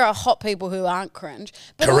bit, but there are hot people who aren't cringe.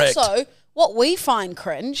 But Correct. also, what we find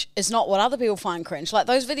cringe is not what other people find cringe. Like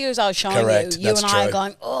those videos I was showing Correct. you That's and I are true.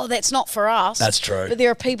 going, oh, that's not for us. That's true. But there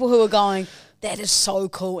are people who are going, that is so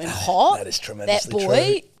cool and hot. That is That tremendously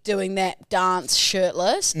boy true. doing that dance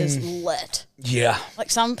shirtless is lit. Yeah. Like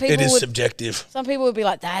some people It is would, subjective. some people would be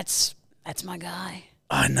like, that's my guy.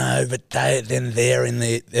 I know, but then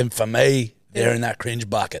for me, they're in that cringe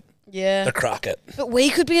bucket. Yeah. The Crockett. But we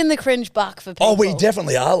could be in the cringe buck for people. Oh, we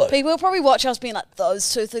definitely are, Luke. People will probably watch us being like,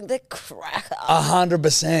 those two things, they're cracker.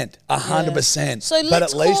 100%. 100%. So but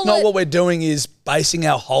let's at least call not it- what we're doing is basing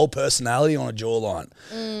our whole personality on a jawline.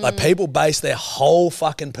 Mm. Like people base their whole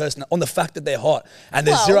fucking person on the fact that they're hot and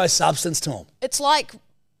there's Well- zero substance to them. It's like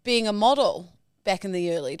being a model back in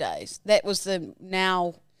the early days. That was the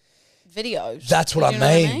videos. That's what I You know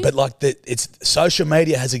mean. But like it's social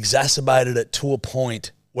media has exacerbated it to a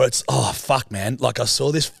point where it's fuck, man. Like I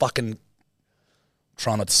saw this fucking.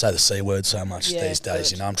 Try not to say the C word so much these days.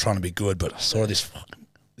 good. You know, I'm trying to be good, but I saw this fucking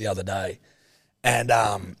the other day, and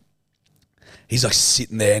he's like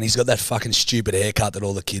sitting there, and he's got that fucking stupid haircut that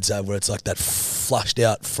all the kids have, where it's like that flushed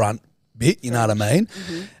out front bit. You know what I mean?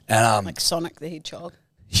 Mm-hmm. And Like Sonic the Hedgehog.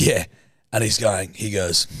 yeah, and he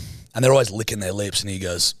goes, and they're always licking their lips, and he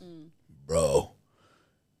goes, bro,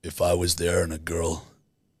 if I was there and a girl,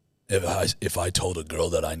 if I told a girl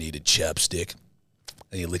that I needed chapstick,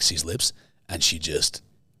 and he licks his lips, and she just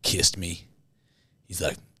kissed me, he's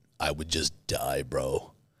like, I would just die,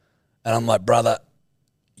 bro. And I'm like, brother,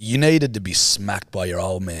 you needed to be smacked by your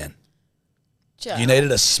old man. You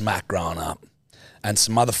needed a smack growing up. And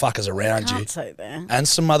some motherfuckers around you. Can't say that. And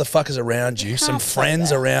some motherfuckers around you, some can't say friends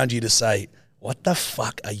that. around you to say, what the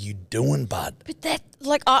fuck are you doing, bud? But that,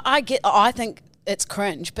 like, I think it's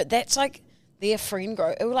cringe, but that's like their friend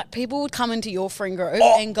group. It was like people would come into your friend group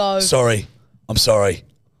and go, Sorry. I'm sorry.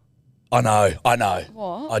 I know.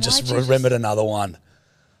 What? I just Why'd you remembered another one.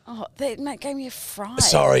 oh, that gave me a fright.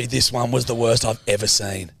 Sorry, this one was the worst I've ever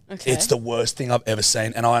seen. Okay. It's the worst thing I've ever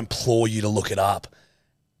seen, and I implore you to look it up.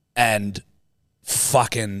 And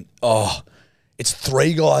fucking, it's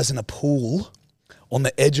 3 guys in a pool, on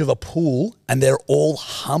the edge of a pool, and they're all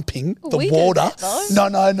humping the we do water. that,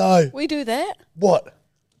 though. No. We do that. What?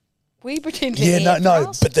 We pretend to Yeah, eat no,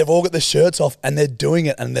 grass. but they've all got their shirts off, and they're doing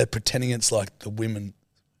it, and they're pretending it's like the women.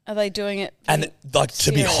 Are they doing it? And like to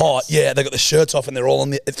be serious? hot, yeah, they got the shirts off and they're all on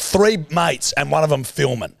the 3 mates and one of them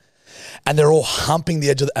filming, and they're all humping the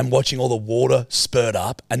edge of and watching all the water spurt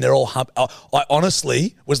up, and they're all I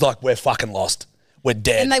honestly was like, we're fucking lost, we're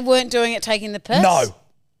dead. And they weren't doing it taking the piss?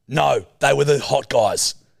 No, they were the hot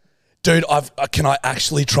guys, dude. Can I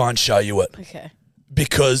actually try and show you it? Okay.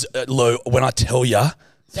 Because Lou, when I tell you,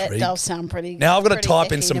 That does sound pretty. now I've got to pretty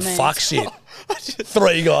type in icky some to me. fuck shit.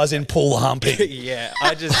 3 guys in pool humping. Yeah,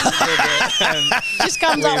 I just Just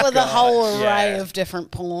comes up with a whole array yeah. of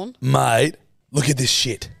different porn. Mate, look at this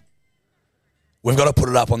shit. We've got to put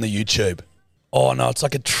it up on the YouTube. Oh, no, it's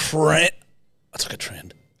like a trend. It's like a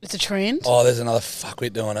trend. It's a trend. Oh, there's another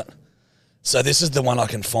fuckwit doing it. So this is the one I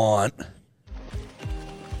can find.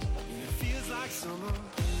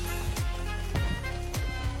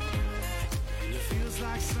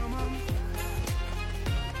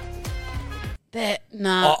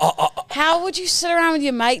 How would you sit around with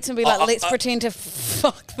your mates and be like, let's pretend to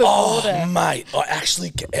fuck the water? Oh, mate, I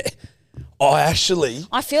actually...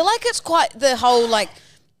 I feel like it's quite the whole like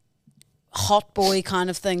hot boy kind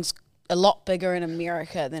of thing's a lot bigger in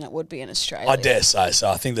America than it would be in Australia. I dare say so.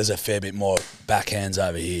 I think there's a fair bit more backhands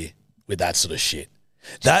over here with that sort of shit.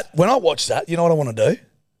 When I watch that, you know what I want to do?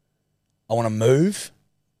 I want to move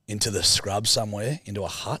into the scrub somewhere, into a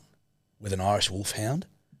hut with an Irish wolfhound,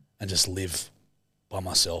 and just live by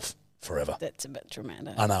myself forever. That's a bit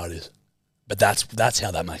dramatic. I know it is. But that's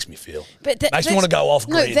how that makes me feel. But Makes me want to go off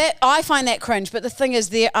grid. No, I find that cringe. But the thing is,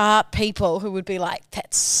 there are people who would be like,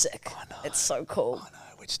 "That's sick. I know. It's so cool." I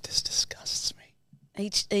know, which just disgusts me.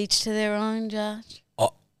 Each to their own, Josh.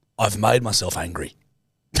 I've made myself angry.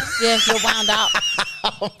 Yeah, you're wound up.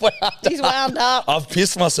 He's wound up. I've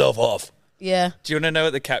pissed myself off. Yeah. Do you want to know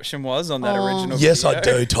what the caption was on that original Yes, video? I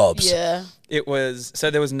do, Tobbs. Yeah. It was, so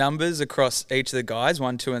there was numbers across each of the guys,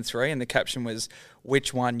 1, 2, and 3, and the caption was,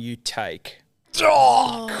 which one you take?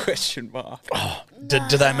 Oh. Question mark. Do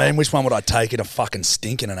they mean which one would I take in a fucking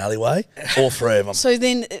stink in an alleyway? All 3 of them. So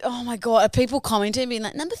then, oh my God, are people commenting being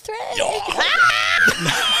like, number 3?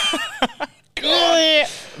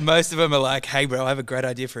 Most of them are like, hey, bro, I have a great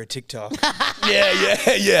idea for a TikTok. Yeah.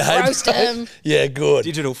 Hey, Roast bro. him. Yeah, good.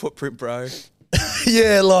 Digital footprint, bro.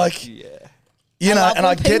 Yeah, like, Yeah. you know, love and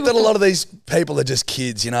when I get that a people- lot of these people are just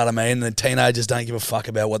kids, you know what I mean? And the teenagers don't give a fuck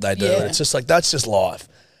about what they do. Yeah. It's just like, that's just life.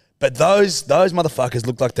 But those motherfuckers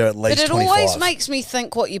look like they're at But least it 25. always makes me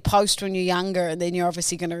think what you post when you're younger, and then you're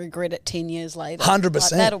obviously going to regret it 10 years later. 100%. Like,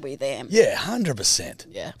 that'll be them. Yeah, 100%.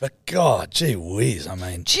 Yeah. But God, gee whiz, I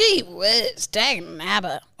mean, Gee whiz, dang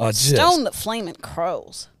nabbit. I just- Stone the flaming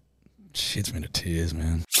crows. shits me to tears,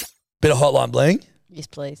 man. Bit of hotline bling. Yes,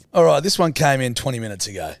 please. All right, this one came in 20 minutes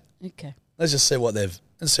ago. Okay. Let's just see what they've.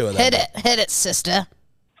 Let's see what Hit they've. it, sister.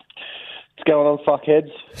 What's going on,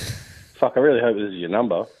 fuckheads? Fuck, I really hope this is your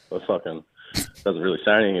number. But fucking doesn't really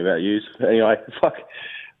say anything about you. Anyway, fuck,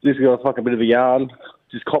 just got a fucking bit of a yarn.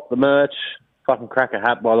 Just cop the merch. Fucking crack a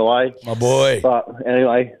hat, by the way. My boy. But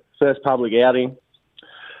anyway, first public outing.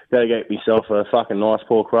 Go to get myself a fucking nice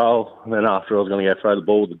pork roll. And then after I was going to go throw the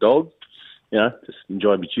ball with the dog. You know, just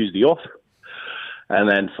enjoy my Tuesday off. And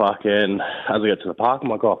then fucking, as I get to the park, I'm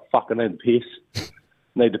like, oh, fuck, I need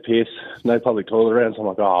to piss. No public toilet around. So I'm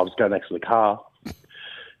like, oh, I'll just go next to the car.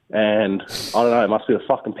 And I don't know, it must be the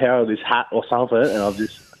fucking power of this hat or something. And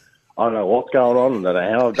I don't know what's going on. I don't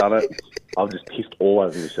know how I've done it. I've just pissed all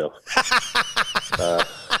over myself.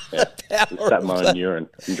 Yeah, just sat in my own urine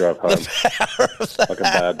and drove home like a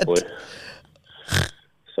bad boy.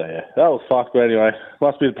 So yeah, that was fucked. But anyway,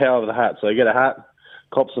 must be the power of the hat. So you get a hat,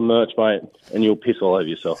 cop some merch, mate, and you'll piss all over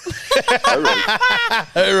yourself.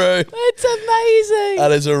 Hooroo. It's amazing.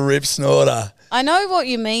 That is a rip snorter. I know what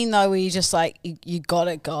you mean, though, where you just like, you got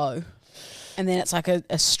to go. And then it's like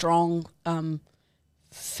a strong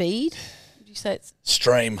feed. Would you say it's?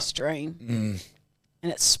 Stream. And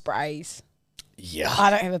it sprays. Yeah. I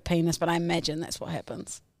don't have a penis, but I imagine that's what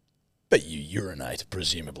happens. But you urinate,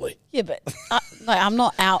 presumably. Yeah, but I'm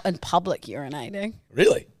not out in public urinating.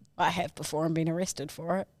 Really? I have before and been arrested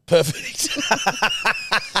for it. Perfect.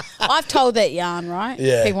 I've told that yarn, right?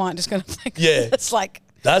 Yeah. People aren't just going to think it's like...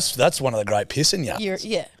 That's one of the great pissing yarns.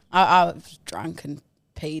 I was drunk and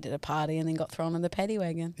peed at a party and then got thrown in the paddy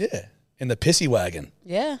wagon. Yeah, in the pissy wagon.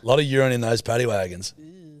 Yeah. A lot of urine in those paddy wagons.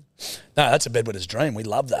 No, that's a bedwetter's dream. We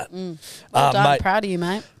love that. Well done. Mate, Proud of you,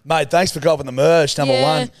 mate. Mate, thanks for copping the merch, number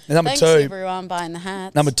one. And number thanks two, everyone buying the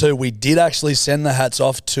hats. Number two, we did actually send the hats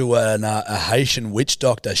off to a Haitian witch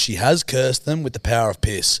doctor. She has cursed them with the power of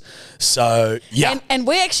piss. So, yeah. And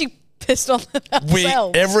we actually pissed on them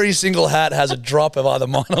ourselves. Every single hat has a drop of either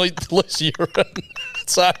mine or loose urine.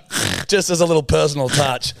 So, just as a little personal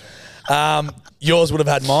touch. Yours would have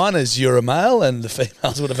had mine as you're a male, and the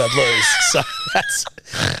females would have had loose. So that's,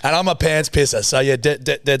 and I'm a pants pisser. So you're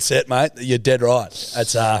dead set, mate. You're dead right.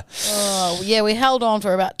 That's we held on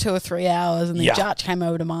for about 2 or 3 hours, and the judge came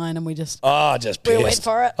over to mine, and we just pissed. We went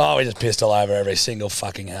for it. Oh, we just pissed all over every single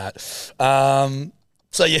fucking hat.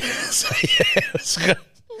 So yeah, it's good.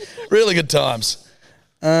 Really good times.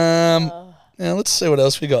 Now let's see what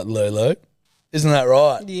else we got, Lulu. Isn't that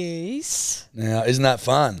right? Yes. Now, isn't that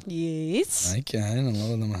fun? Yes. Okay, and a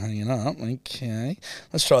lot of them are hanging up. Okay.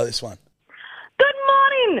 Let's try this one. Good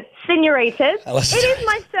morning, senoritas. Hello. It is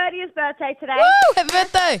my 30th birthday today. Woo! Happy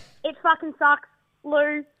birthday. It fucking sucks.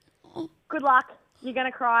 Lou, good luck. You're going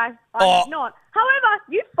to cry. I'm not. However,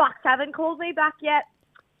 you fucks haven't called me back yet.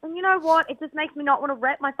 And you know what? It just makes me not want to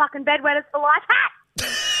rep my fucking bedwetters for life hat.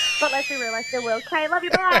 But let's be real, I still will. Okay, love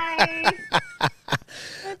you, bye.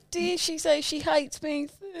 How dare she say she hates being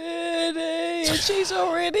 30 and she's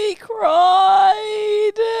already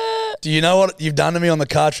cried. Do you know what you've done to me on the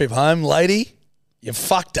car trip home, lady? You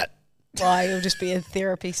fucked it. Why? It'll just be a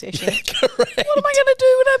therapy session. Yeah, correct. What am I going to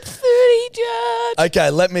do when I'm 30, Judge?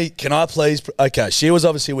 Okay, can I please? Okay, she was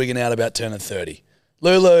obviously wigging out about turning 30.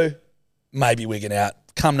 Lulu, maybe wigging out.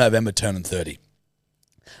 Come November, turning 30.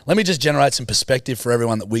 Let me just generate some perspective for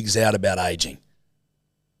everyone that wigs out about aging.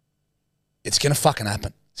 It's going to fucking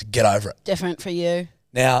happen. So get over it. Different for you.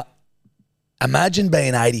 Now, imagine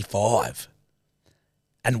being 85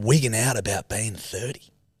 and wigging out about being 30.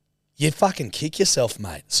 You fucking kick yourself,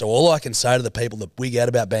 mate. So all I can say to the people that wig out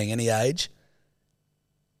about being any age,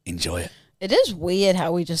 enjoy it. It is weird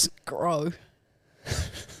how we just grow.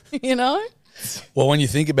 You know? Well, when you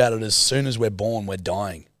think about it, as soon as we're born, we're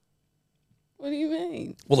dying. What do you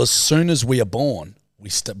mean? Well, as soon as we are born, we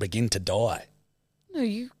begin to die. No,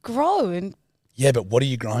 you grow and... Yeah, but what are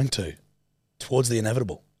you growing to? Towards the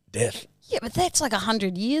inevitable, death. Yeah, but that's like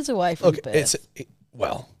 100 years away from birth.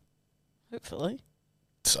 Hopefully.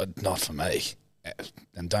 So not for me.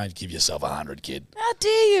 And don't give yourself 100, kid. How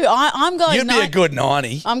dare you? I'm going... You'd be a good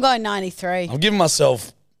 90. I'm going 93. I'm giving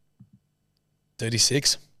myself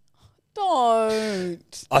 36. Don't.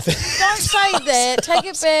 Don't say that. Take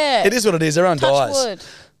it back. It is what it is. Everyone dies.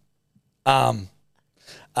 Touch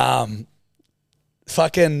wood.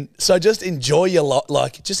 Fucking. So just enjoy your lot.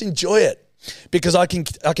 Like, just enjoy it, because I can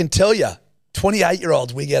tell you,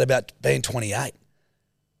 28-year-olds wig out about being 28.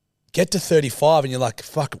 Get to 35 and you're like,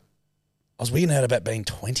 fuck. I was wigging out about being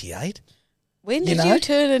 28. When did you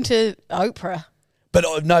turn into Oprah?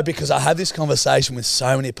 But no, because I have this conversation with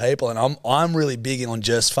so many people, and I'm really big on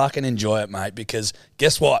just fucking enjoy it, mate, because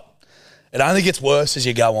guess what? It only gets worse as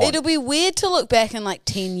you go on. It'll be weird to look back in like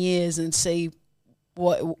 10 years and see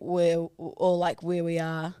where we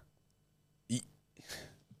are.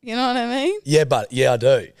 You know what I mean? Yeah, I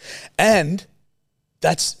do. And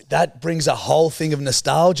that brings a whole thing of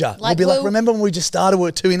nostalgia. We'll be like, remember when we just started, we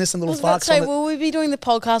were two innocent little fucks? Will we be doing the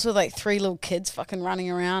podcast with like 3 little kids fucking running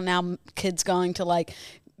around? Now kids going to like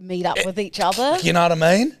meet up with each other? You know what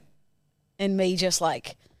I mean? And me just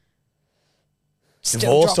like...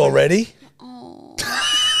 Divorced already? Oh.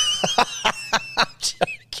 I'm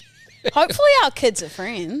joking. Hopefully our kids are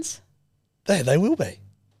friends. They will be.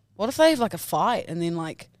 What if they have like a fight and then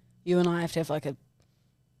like you and I have to have like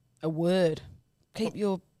a word? Keep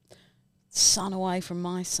your son away from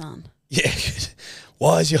my son. Yeah.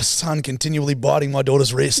 Why is your son continually biting my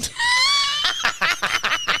daughter's wrist?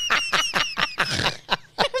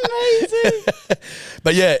 Amazing.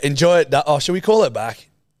 But yeah, enjoy it. Oh, should we call her back?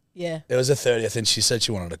 Yeah. It was her 30th and she said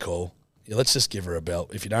she wanted to call. Yeah, let's just give her a bell.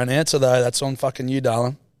 If you don't answer though, that's on fucking you,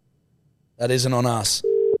 darling. That isn't on us.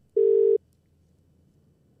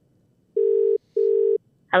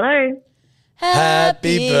 Hello.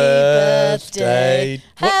 Happy birthday.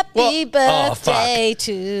 Happy What? Oh, fuck. birthday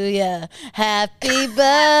to you. Happy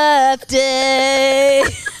birthday.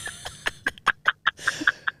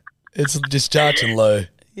 It's discharging Lou.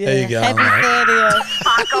 There you go. Happy mate. 30th.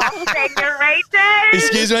 Fuck off, senorita.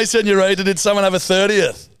 Excuse me, senorita, did someone have a 30th?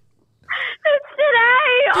 It's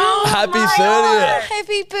today. Oh, Happy my 30th. God.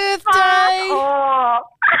 Happy Fuck birthday. off.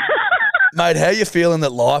 Mate, how you feeling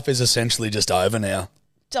that life is essentially just over now?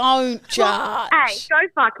 Don't judge. Hey, go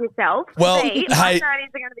fuck yourself. Well, See, hey- my 30s are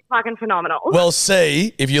going to be fucking phenomenal. Well,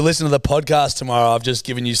 see, if you listen to the podcast tomorrow, I've just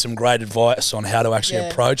given you some great advice on how to actually Yeah.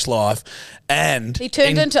 approach life. And He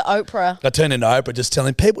turned into Oprah. I turned into Oprah just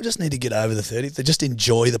telling people just need to get over the 30th. They just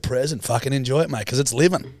enjoy the present. Fucking enjoy it, mate, because it's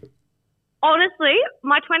living. Honestly,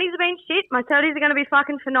 my 20s have been shit. My 30s are going to be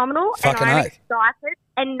fucking phenomenal. Fucking and I'm oath. excited,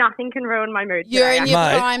 and nothing can ruin my mood. You're today. in your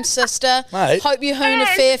Mate. prime, sister. Mate. Hope you hoon a And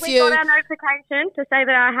fair we few. got our notification to say that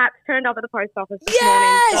our hats turned up at the post office this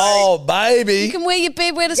Yes! morning. Oh, You baby. can wear your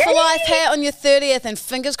bedwetters for life hat on your 30th and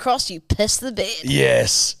fingers crossed you piss the bed.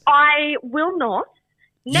 Yes. I will not.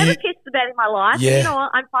 Never You- pissed the bed in my life. Yeah. You know what?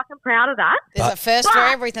 I'm fucking proud of that. There's a first for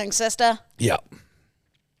everything, sister. Yep.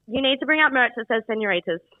 You need to bring out merch that says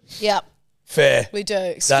senoritas. Yep, Fair. we do.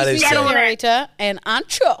 Excuse That me, is fair. senorita and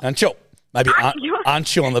Ancho. Ancho. Maybe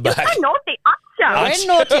Ancho on the back. So naughty. We're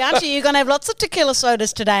naughty, Ancho. You're going to have lots of tequila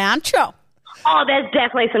sodas today, Ancho. Oh, there's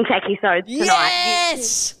definitely some techie sods tonight.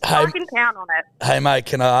 Yes! You Hey, fucking count on it. hey, mate,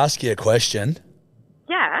 can I ask you a question?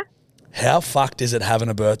 Yeah. How fucked is it having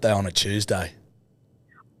a birthday on a Tuesday?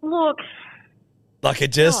 Look, Like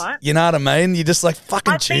it just, What? you know what I mean? You're just like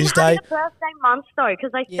fucking I've Tuesday. been having a birthday month though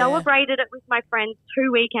because I Yeah. celebrated it with my friends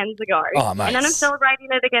 2 weekends ago. Oh, mate. And then I'm celebrating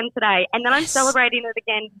it again today. And then I'm celebrating it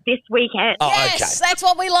again this weekend. Oh, Yes, okay. that's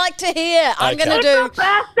what we like to hear. I'm Okay. going It's to my do...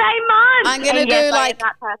 birthday month. I'm gonna And do, yes, I am like,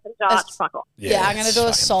 that person. Just fuck off. Yeah, I'm going to it's do a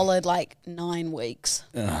fucking- solid, 9 weeks.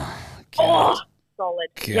 God. Oh, solid.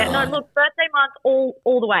 Yeah, no, God. look, birthday month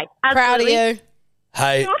all the way. Proud of Absolutely. you.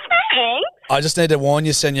 Hey, Oh, thanks. I just need to warn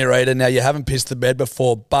you, senorita. Now, you haven't pissed the bed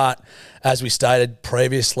before, but as we stated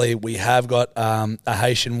previously, we have got a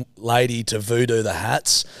Haitian lady to voodoo the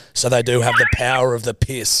hats, so they do have the power of the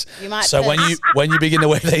piss. You might so piss. when you begin to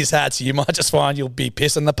wear these hats, you might just find you'll be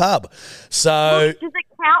pissing the pub. So, Look, does it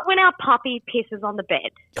count when our puppy pisses on the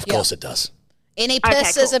bed? of course it does. Any Okay,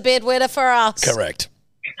 piss is cool. a bedwetter for us. Correct.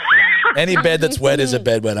 Any bed that's wet is a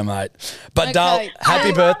bedwetter, mate. But, Okay. Dal,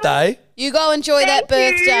 happy birthday. You go enjoy that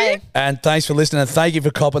Thank you. birthday. And thanks for listening. And thank you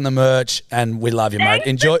for copping the merch. And we love you, Thanks mate.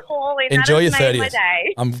 Enjoy, for calling. That enjoy your has made my 30th.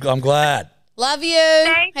 day. I'm glad. Love you.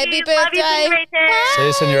 Thank Happy you. birthday. Love you, senorita. See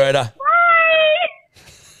you, senorita.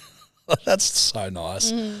 Bye. That's so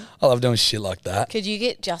nice. I love doing shit like that. Could you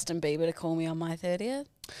get Justin Bieber to call me on my 30th?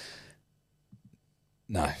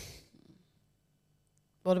 No.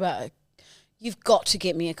 What about you've got to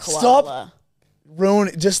get me a koala. Stop. Ruin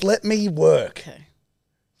it. Just let me work. Okay.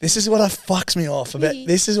 This is what fucks me off about.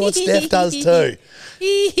 This is what Steph does too.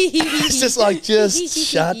 It's just like, just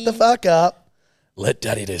shut the fuck up. Let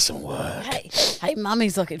daddy do some work. Hey,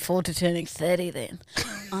 mummy's looking forward to turning 30 then.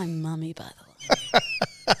 I'm mummy, by the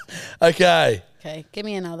way. Okay. Okay, give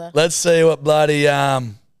me another. Let's see what bloody,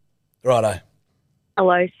 righto.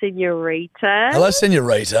 Hello, senorita. Hello,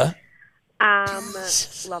 senorita.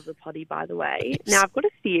 Love the potty, by the way. Now, I've got a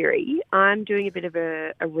theory. I'm doing a bit of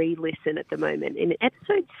a re-listen at the moment. In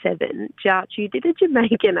episode 7, Jarch, you did a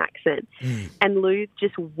Jamaican accent, and Lou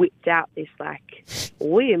just whipped out this,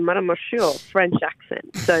 oui, madame monsieur, French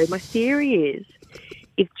accent. So my theory is,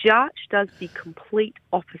 if Jarch does the complete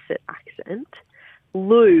opposite accent,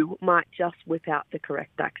 Lou might just whip out the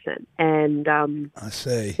correct accent. And, I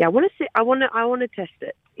see. yeah, I want to test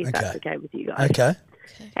it, if Okay. that's okay with you guys. Okay.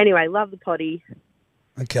 Anyway, love the potty.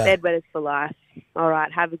 Okay. Bedwetters for life. All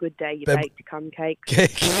right, have a good day, you Bed- baked cum cakes.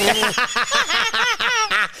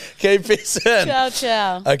 Keep pissing. Ciao,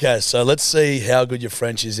 ciao. Okay, so let's see how good your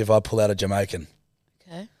French is if I pull out a Jamaican.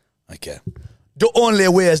 Okay. Okay. The only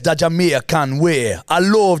way is that Jamaican way. I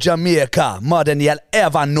love Jamaica more than you'll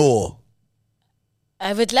ever know.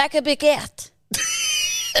 I would like a baguette.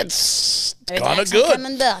 It's I would kind like of some good.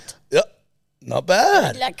 camembert. Not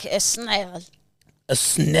bad. Like a snail. A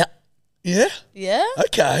snap. Yeah? Yeah?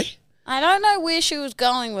 Okay. I don't know where she was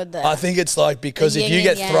going with that. I think it's like because The if you yin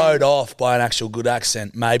get and thrown yang. off by an actual good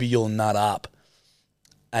accent, maybe you'll nut up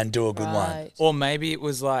and do a good one. Right. Or maybe it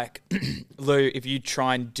was like, Lou, if you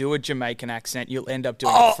try and do a Jamaican accent, you'll end up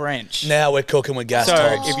doing French. Now we're cooking with gas So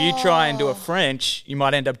togs. if you try and do a French, you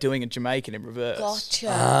might end up doing a Jamaican in reverse.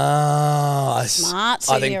 Gotcha. Smart.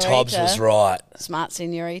 I think Tobbs was right. Smart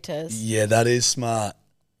senoritas. Yeah, that is smart.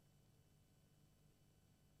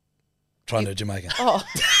 Trying to do Jamaican. Oh.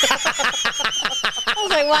 I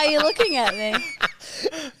was like, why are you looking at me?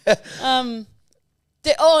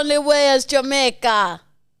 The only way is Jamaica.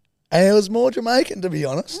 And it was more Jamaican, to be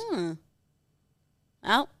honest.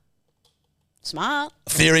 Oh. Smart.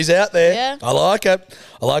 Theories out there. Yeah. I like it.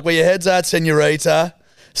 I like where your head's at, senorita.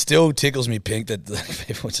 Still tickles me pink that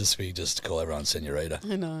people just call everyone senorita.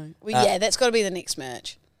 I know. Well, yeah, that's got to be the next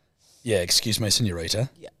merch. Yeah, excuse me, senorita.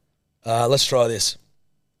 Yeah. Let's try this.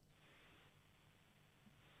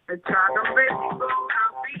 The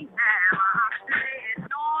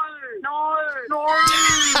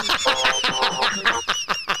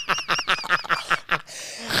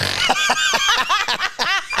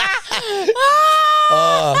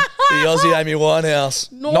Aussie Amy Winehouse.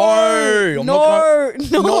 I'm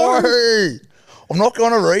not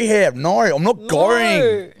going to rehab. No, I'm not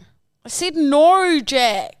going. I said no,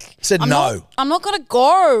 Jack. I said no. I'm not going to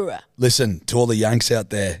go. Listen, to all the Yanks out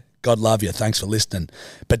there, God love you. Thanks for listening.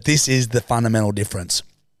 But this is the fundamental difference.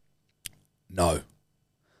 No.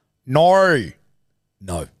 No.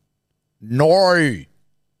 No. No.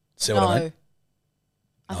 See what I mean?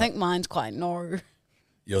 I think mine's quite no.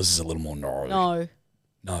 Yours is a little more no. No.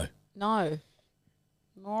 No. No.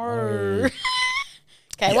 No.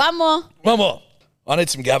 Okay, one more. One more. I need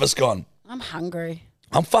some Gaviscon. I'm hungry.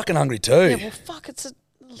 I'm fucking hungry too. Yeah, well, fuck, it's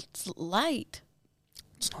late.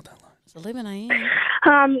 It's not that late. It's 11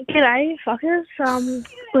 a.m. G'day, fuckers.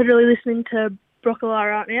 Literally listening to Broccoli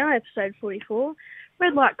right now, episode 44.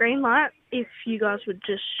 Red light, green light. If you guys would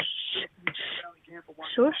just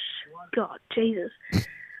shush. God, Jesus.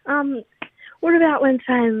 What about when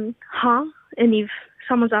saying huh, and if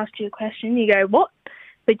someone's asked you a question, you go what,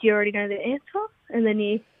 but you already know the answer, and then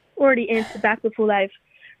you already answer back before they've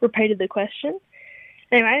repeated the question.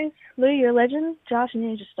 Anyways, Lou, you're a legend. Josh, and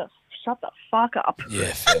you just shut the fuck up.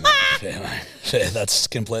 Yeah, fair, mate. Fair, mate. Fair. That's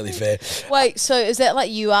completely fair. Wait, so is that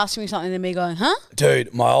like you asking me something and me going, huh?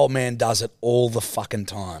 Dude, my old man does it all the fucking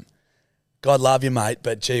time. God love you, mate,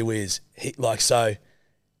 but gee whiz. He'll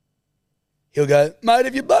go, mate,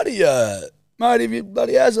 have you bloody, how's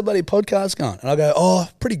the bloody podcast going? And I go, oh,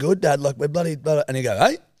 pretty good, Dad. Like, we're bloody. And he go,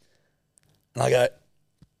 hey? And I go,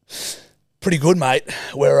 pretty good, mate.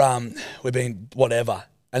 We've been whatever.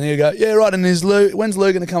 And then you go, yeah, right. And when's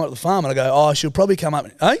Lou going to come up to the farm? And I go, oh, she'll probably come up.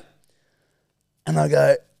 Hey? And I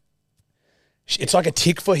go, it's like a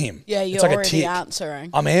tick for him. Yeah, you're it's like already a tick. answering.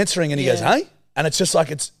 I'm answering, and he goes, hey? And it's just like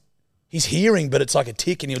he's hearing, but it's like a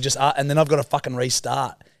tick, and he'll just, and then I've got to fucking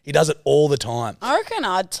restart. He does it all the time. I reckon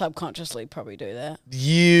I'd subconsciously probably do that.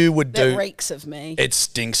 You would do. That reeks of me. It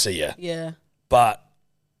stinks of you. Yeah. But,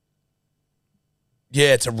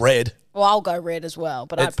 yeah, it's a red. Well, I'll go red as well,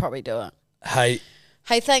 but I'd probably do it. Hey,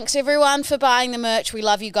 thanks everyone for buying the merch. We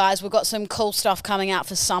love you guys. We've got some cool stuff coming out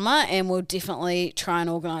for summer, and we'll definitely try and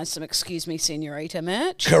organise some Excuse Me Senorita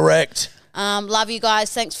merch. Correct. Love you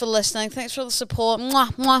guys. Thanks for listening. Thanks for the support.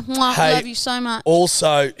 Mwah, mwah, mwah. Hey, love you so much.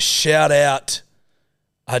 Also, shout out.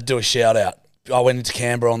 I'd do a shout out. I went into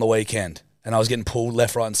Canberra on the weekend, and I was getting pulled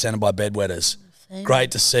left, right and centre by bedwetters.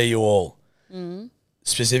 Great to see you all.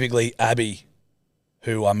 Specifically Abby,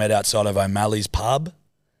 who I met outside of O'Malley's pub,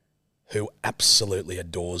 who absolutely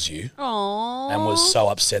adores you. Aww. And was so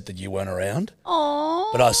upset that you weren't around.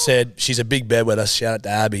 Aww. But I said, she's a big bedwetter. Shout out to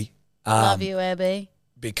Abby. Love you, Abby.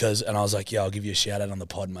 And I was like, yeah, I'll give you a shout out on the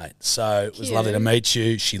pod, mate. So it was lovely to meet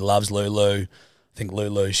you. She loves Lulu. I think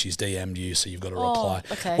Lulu, she's DM'd you, so you've got to reply.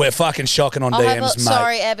 Okay. We're fucking shocking on DMs, mate.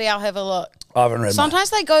 Sorry, Abby, I'll have a look. I haven't read Sometimes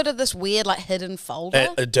they go to this weird, like, hidden folder.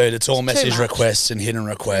 Dude, it's all message much. requests and hidden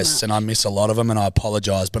requests, and I miss a lot of them, and I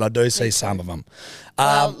apologise, but I do see some of them.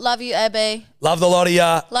 Well, love you, Abby. Love the lot of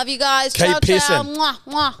ya. Love you guys. Keep Ciao, ciao. pissing. Mwah,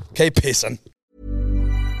 mwah. Keep pissing.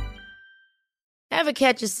 Ever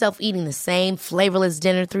catch yourself eating the same flavorless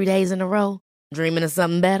dinner 3 days in a row? Dreaming of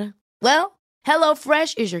something better? Well,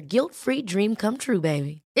 HelloFresh is your guilt-free dream come true,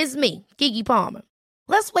 baby. It's me, Keke Palmer.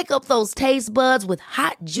 Let's wake up those taste buds with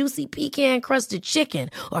hot, juicy pecan-crusted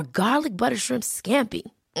chicken or garlic butter shrimp scampi.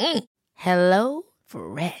 Hello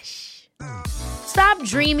Fresh. Stop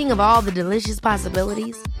dreaming of all the delicious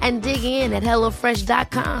possibilities and dig in at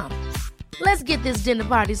HelloFresh.com. Let's get this dinner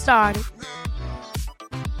party started.